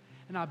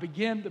 And I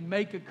began to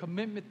make a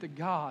commitment to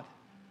God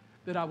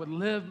that I would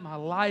live my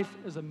life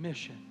as a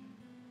mission.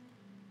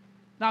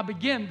 And I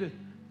began to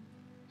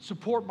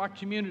support my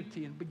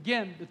community and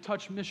begin to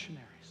touch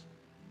missionaries.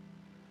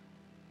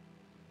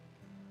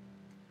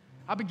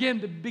 I began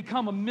to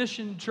become a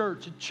mission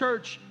church, a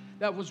church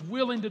that was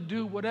willing to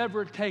do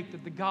whatever it takes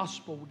that the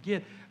gospel would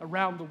get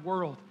around the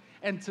world.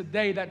 And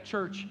today that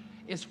church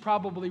is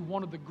probably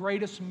one of the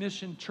greatest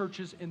mission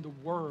churches in the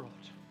world.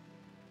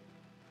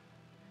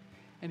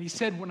 And he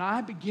said, when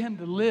I began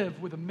to live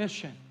with a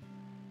mission,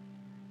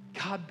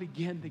 God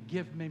began to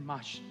give me my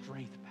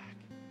strength back.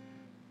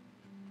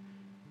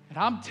 And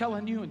I'm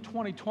telling you, in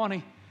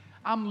 2020,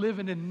 I'm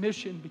living in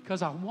mission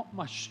because I want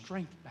my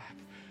strength back.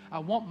 I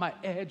want my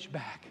edge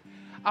back.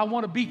 I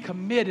want to be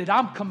committed.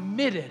 I'm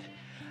committed.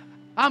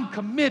 I'm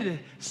committed.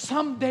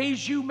 Some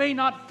days you may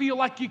not feel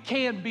like you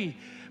can be,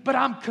 but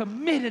I'm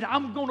committed.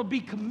 I'm going to be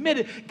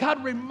committed.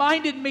 God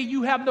reminded me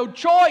you have no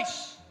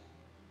choice.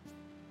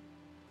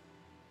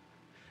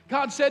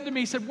 God said to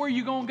me, He said, where are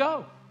you going to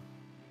go?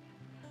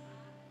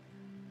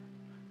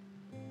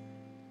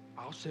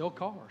 I'll sell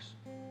cars.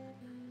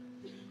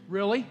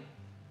 Really?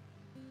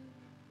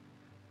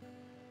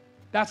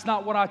 That's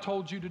not what I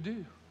told you to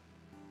do.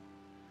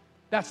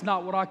 That's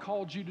not what I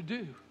called you to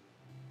do.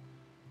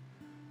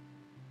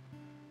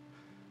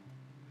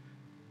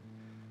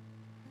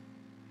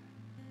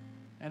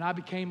 And I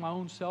became my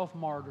own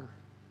self-martyr.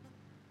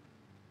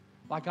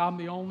 Like I'm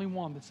the only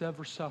one that's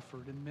ever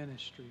suffered in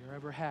ministry or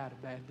ever had a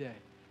bad day.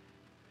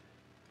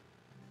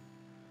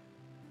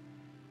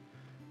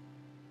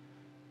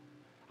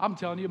 I'm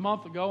telling you, a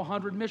month ago,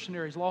 100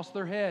 missionaries lost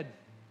their head.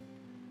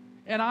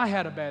 And I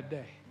had a bad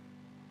day.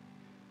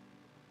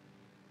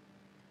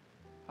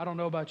 I don't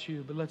know about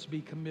you, but let's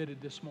be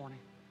committed this morning.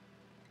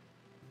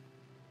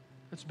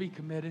 Let's be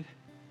committed.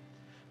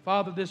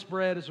 Father, this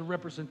bread is a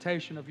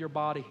representation of your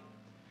body.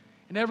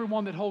 And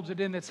everyone that holds it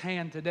in its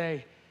hand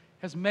today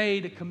has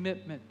made a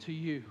commitment to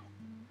you.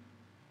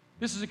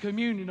 This is a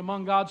communion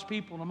among God's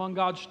people and among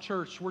God's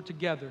church. We're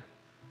together.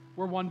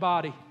 We're one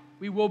body.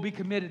 We will be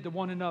committed to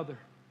one another.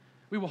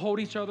 We will hold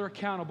each other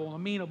accountable and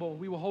amenable.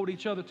 We will hold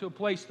each other to a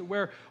place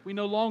where we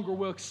no longer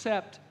will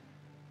accept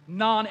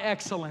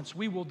non-excellence.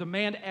 We will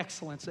demand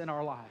excellence in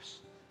our lives.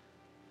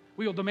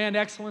 We will demand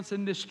excellence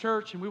in this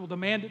church, and we will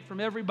demand it from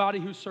everybody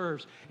who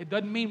serves. It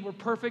doesn't mean we're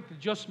perfect. It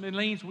just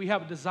means we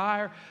have a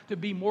desire to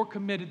be more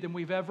committed than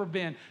we've ever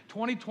been.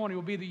 2020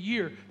 will be the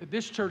year that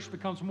this church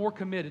becomes more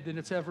committed than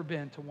it's ever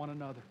been to one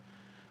another.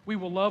 We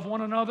will love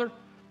one another.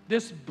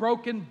 This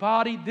broken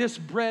body, this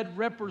bread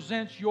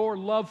represents your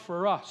love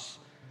for us.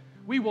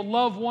 We will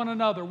love one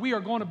another. We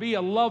are going to be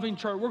a loving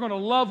church. We're going to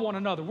love one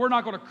another. We're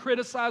not going to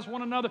criticize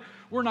one another.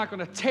 We're not going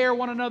to tear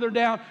one another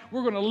down.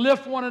 We're going to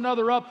lift one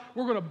another up.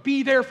 We're going to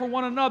be there for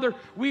one another.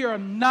 We're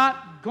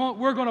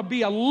going to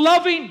be a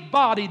loving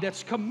body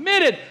that's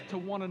committed to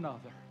one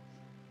another.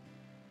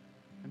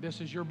 And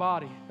this is your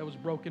body that was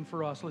broken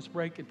for us. Let's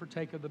break and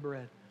partake of the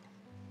bread.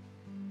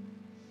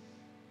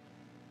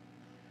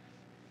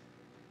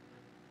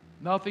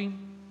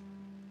 Nothing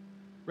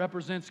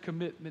represents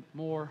commitment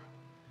more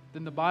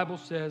than the Bible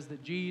says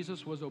that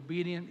Jesus was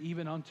obedient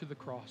even unto the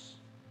cross.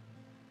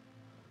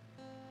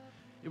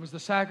 It was the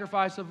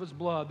sacrifice of His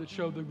blood that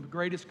showed the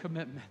greatest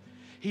commitment.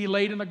 He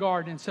laid in the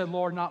garden and said,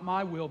 Lord, not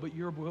my will, but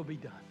your will be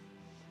done.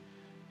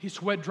 He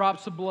sweat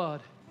drops of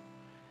blood.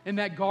 In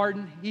that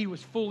garden, He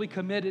was fully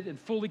committed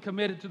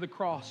to the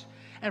cross.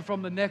 And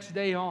from the next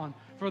day on,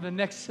 for the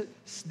next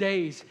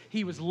days,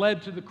 He was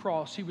led to the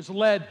cross. He was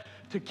led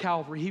to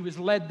Calvary. He was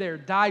led there,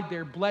 died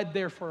there, bled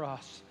there for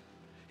us.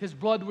 His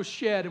blood was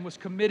shed and was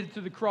committed to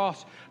the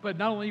cross. But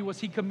not only was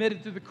He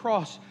committed to the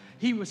cross,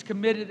 He was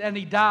committed and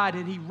He died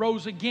and He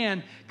rose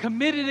again,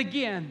 committed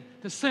again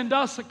to send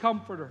us a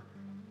comforter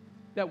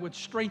that would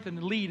strengthen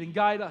and lead and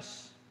guide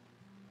us.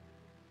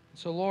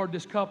 So, Lord,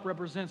 this cup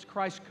represents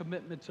Christ's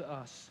commitment to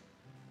us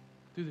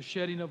through the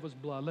shedding of His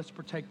blood. Let's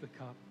partake the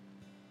cup.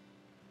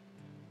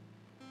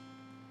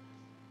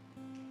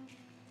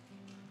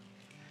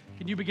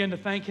 Can you begin to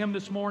thank Him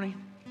this morning?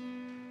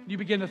 You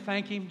begin to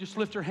thank Him. Just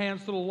lift your hands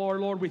to the Lord.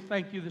 Lord, we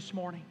thank You this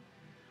morning.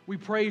 We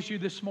praise You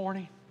this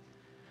morning.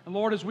 And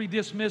Lord, as we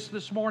dismiss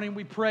this morning,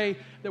 we pray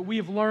that we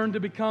have learned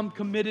to become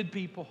committed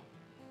people.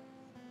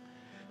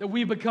 That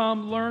we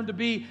learn to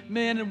be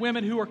men and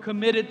women who are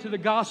committed to the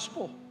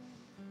gospel.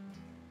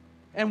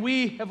 And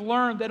we have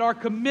learned that our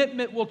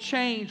commitment will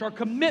change. Our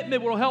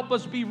commitment will help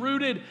us be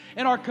rooted.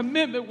 And our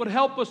commitment would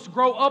help us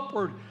grow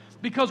upward.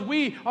 Because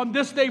we, on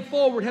this day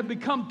forward, have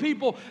become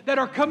people that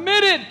are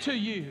committed to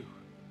You.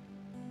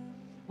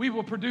 We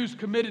will produce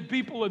committed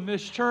people in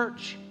this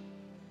church.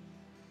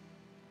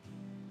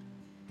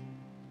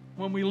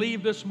 When we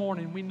leave this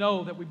morning, we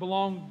know that we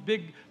belong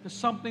to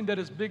something that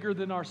is bigger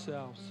than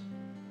ourselves.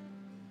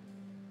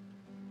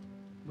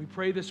 We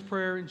pray this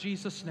prayer in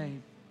Jesus'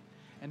 name.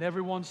 And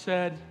everyone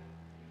said,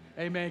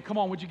 amen. Come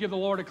on, would you give the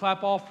Lord a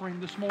clap offering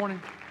this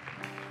morning?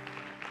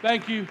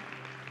 Thank you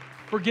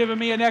for giving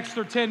me an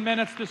extra 10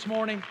 minutes this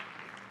morning.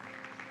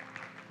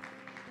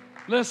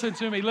 Listen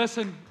to me.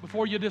 Listen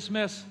before you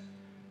dismiss.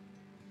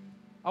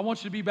 I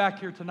want you to be back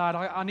here tonight.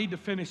 I need to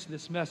finish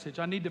this message.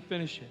 I need to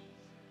finish it.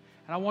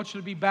 And I want you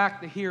to be back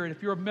to hear it.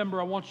 If you're a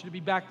member, I want you to be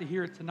back to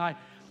hear it tonight.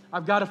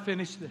 I've got to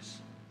finish this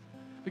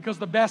because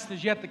the best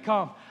is yet to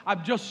come.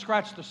 I've just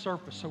scratched the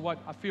surface of what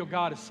I feel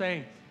God is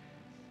saying.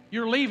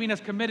 You're leaving as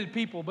committed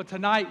people, but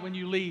tonight when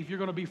you leave, you're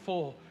going to be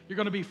full. You're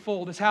going to be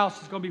full. This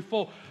house is going to be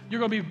full. You're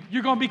going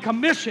to be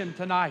commissioned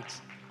tonight.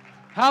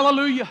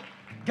 Hallelujah.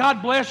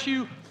 God bless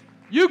you.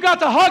 You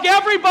got to hug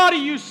everybody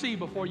you see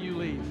before you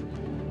leave.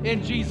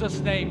 In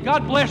Jesus' name.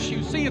 God bless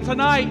you. See you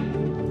tonight.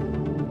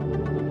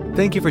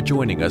 Thank you for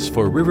joining us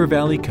for River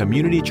Valley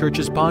Community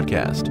Church's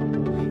podcast.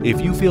 If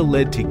you feel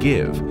led to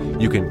give,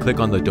 you can click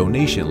on the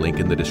donation link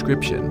in the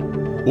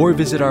description. or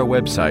visit our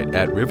website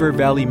at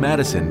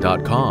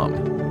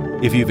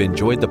rivervalleymadison.com. If you've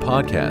enjoyed the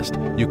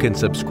podcast, you can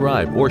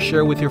subscribe or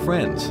share with your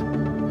friends.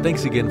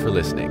 Thanks again for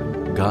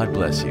listening. God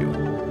bless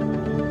you.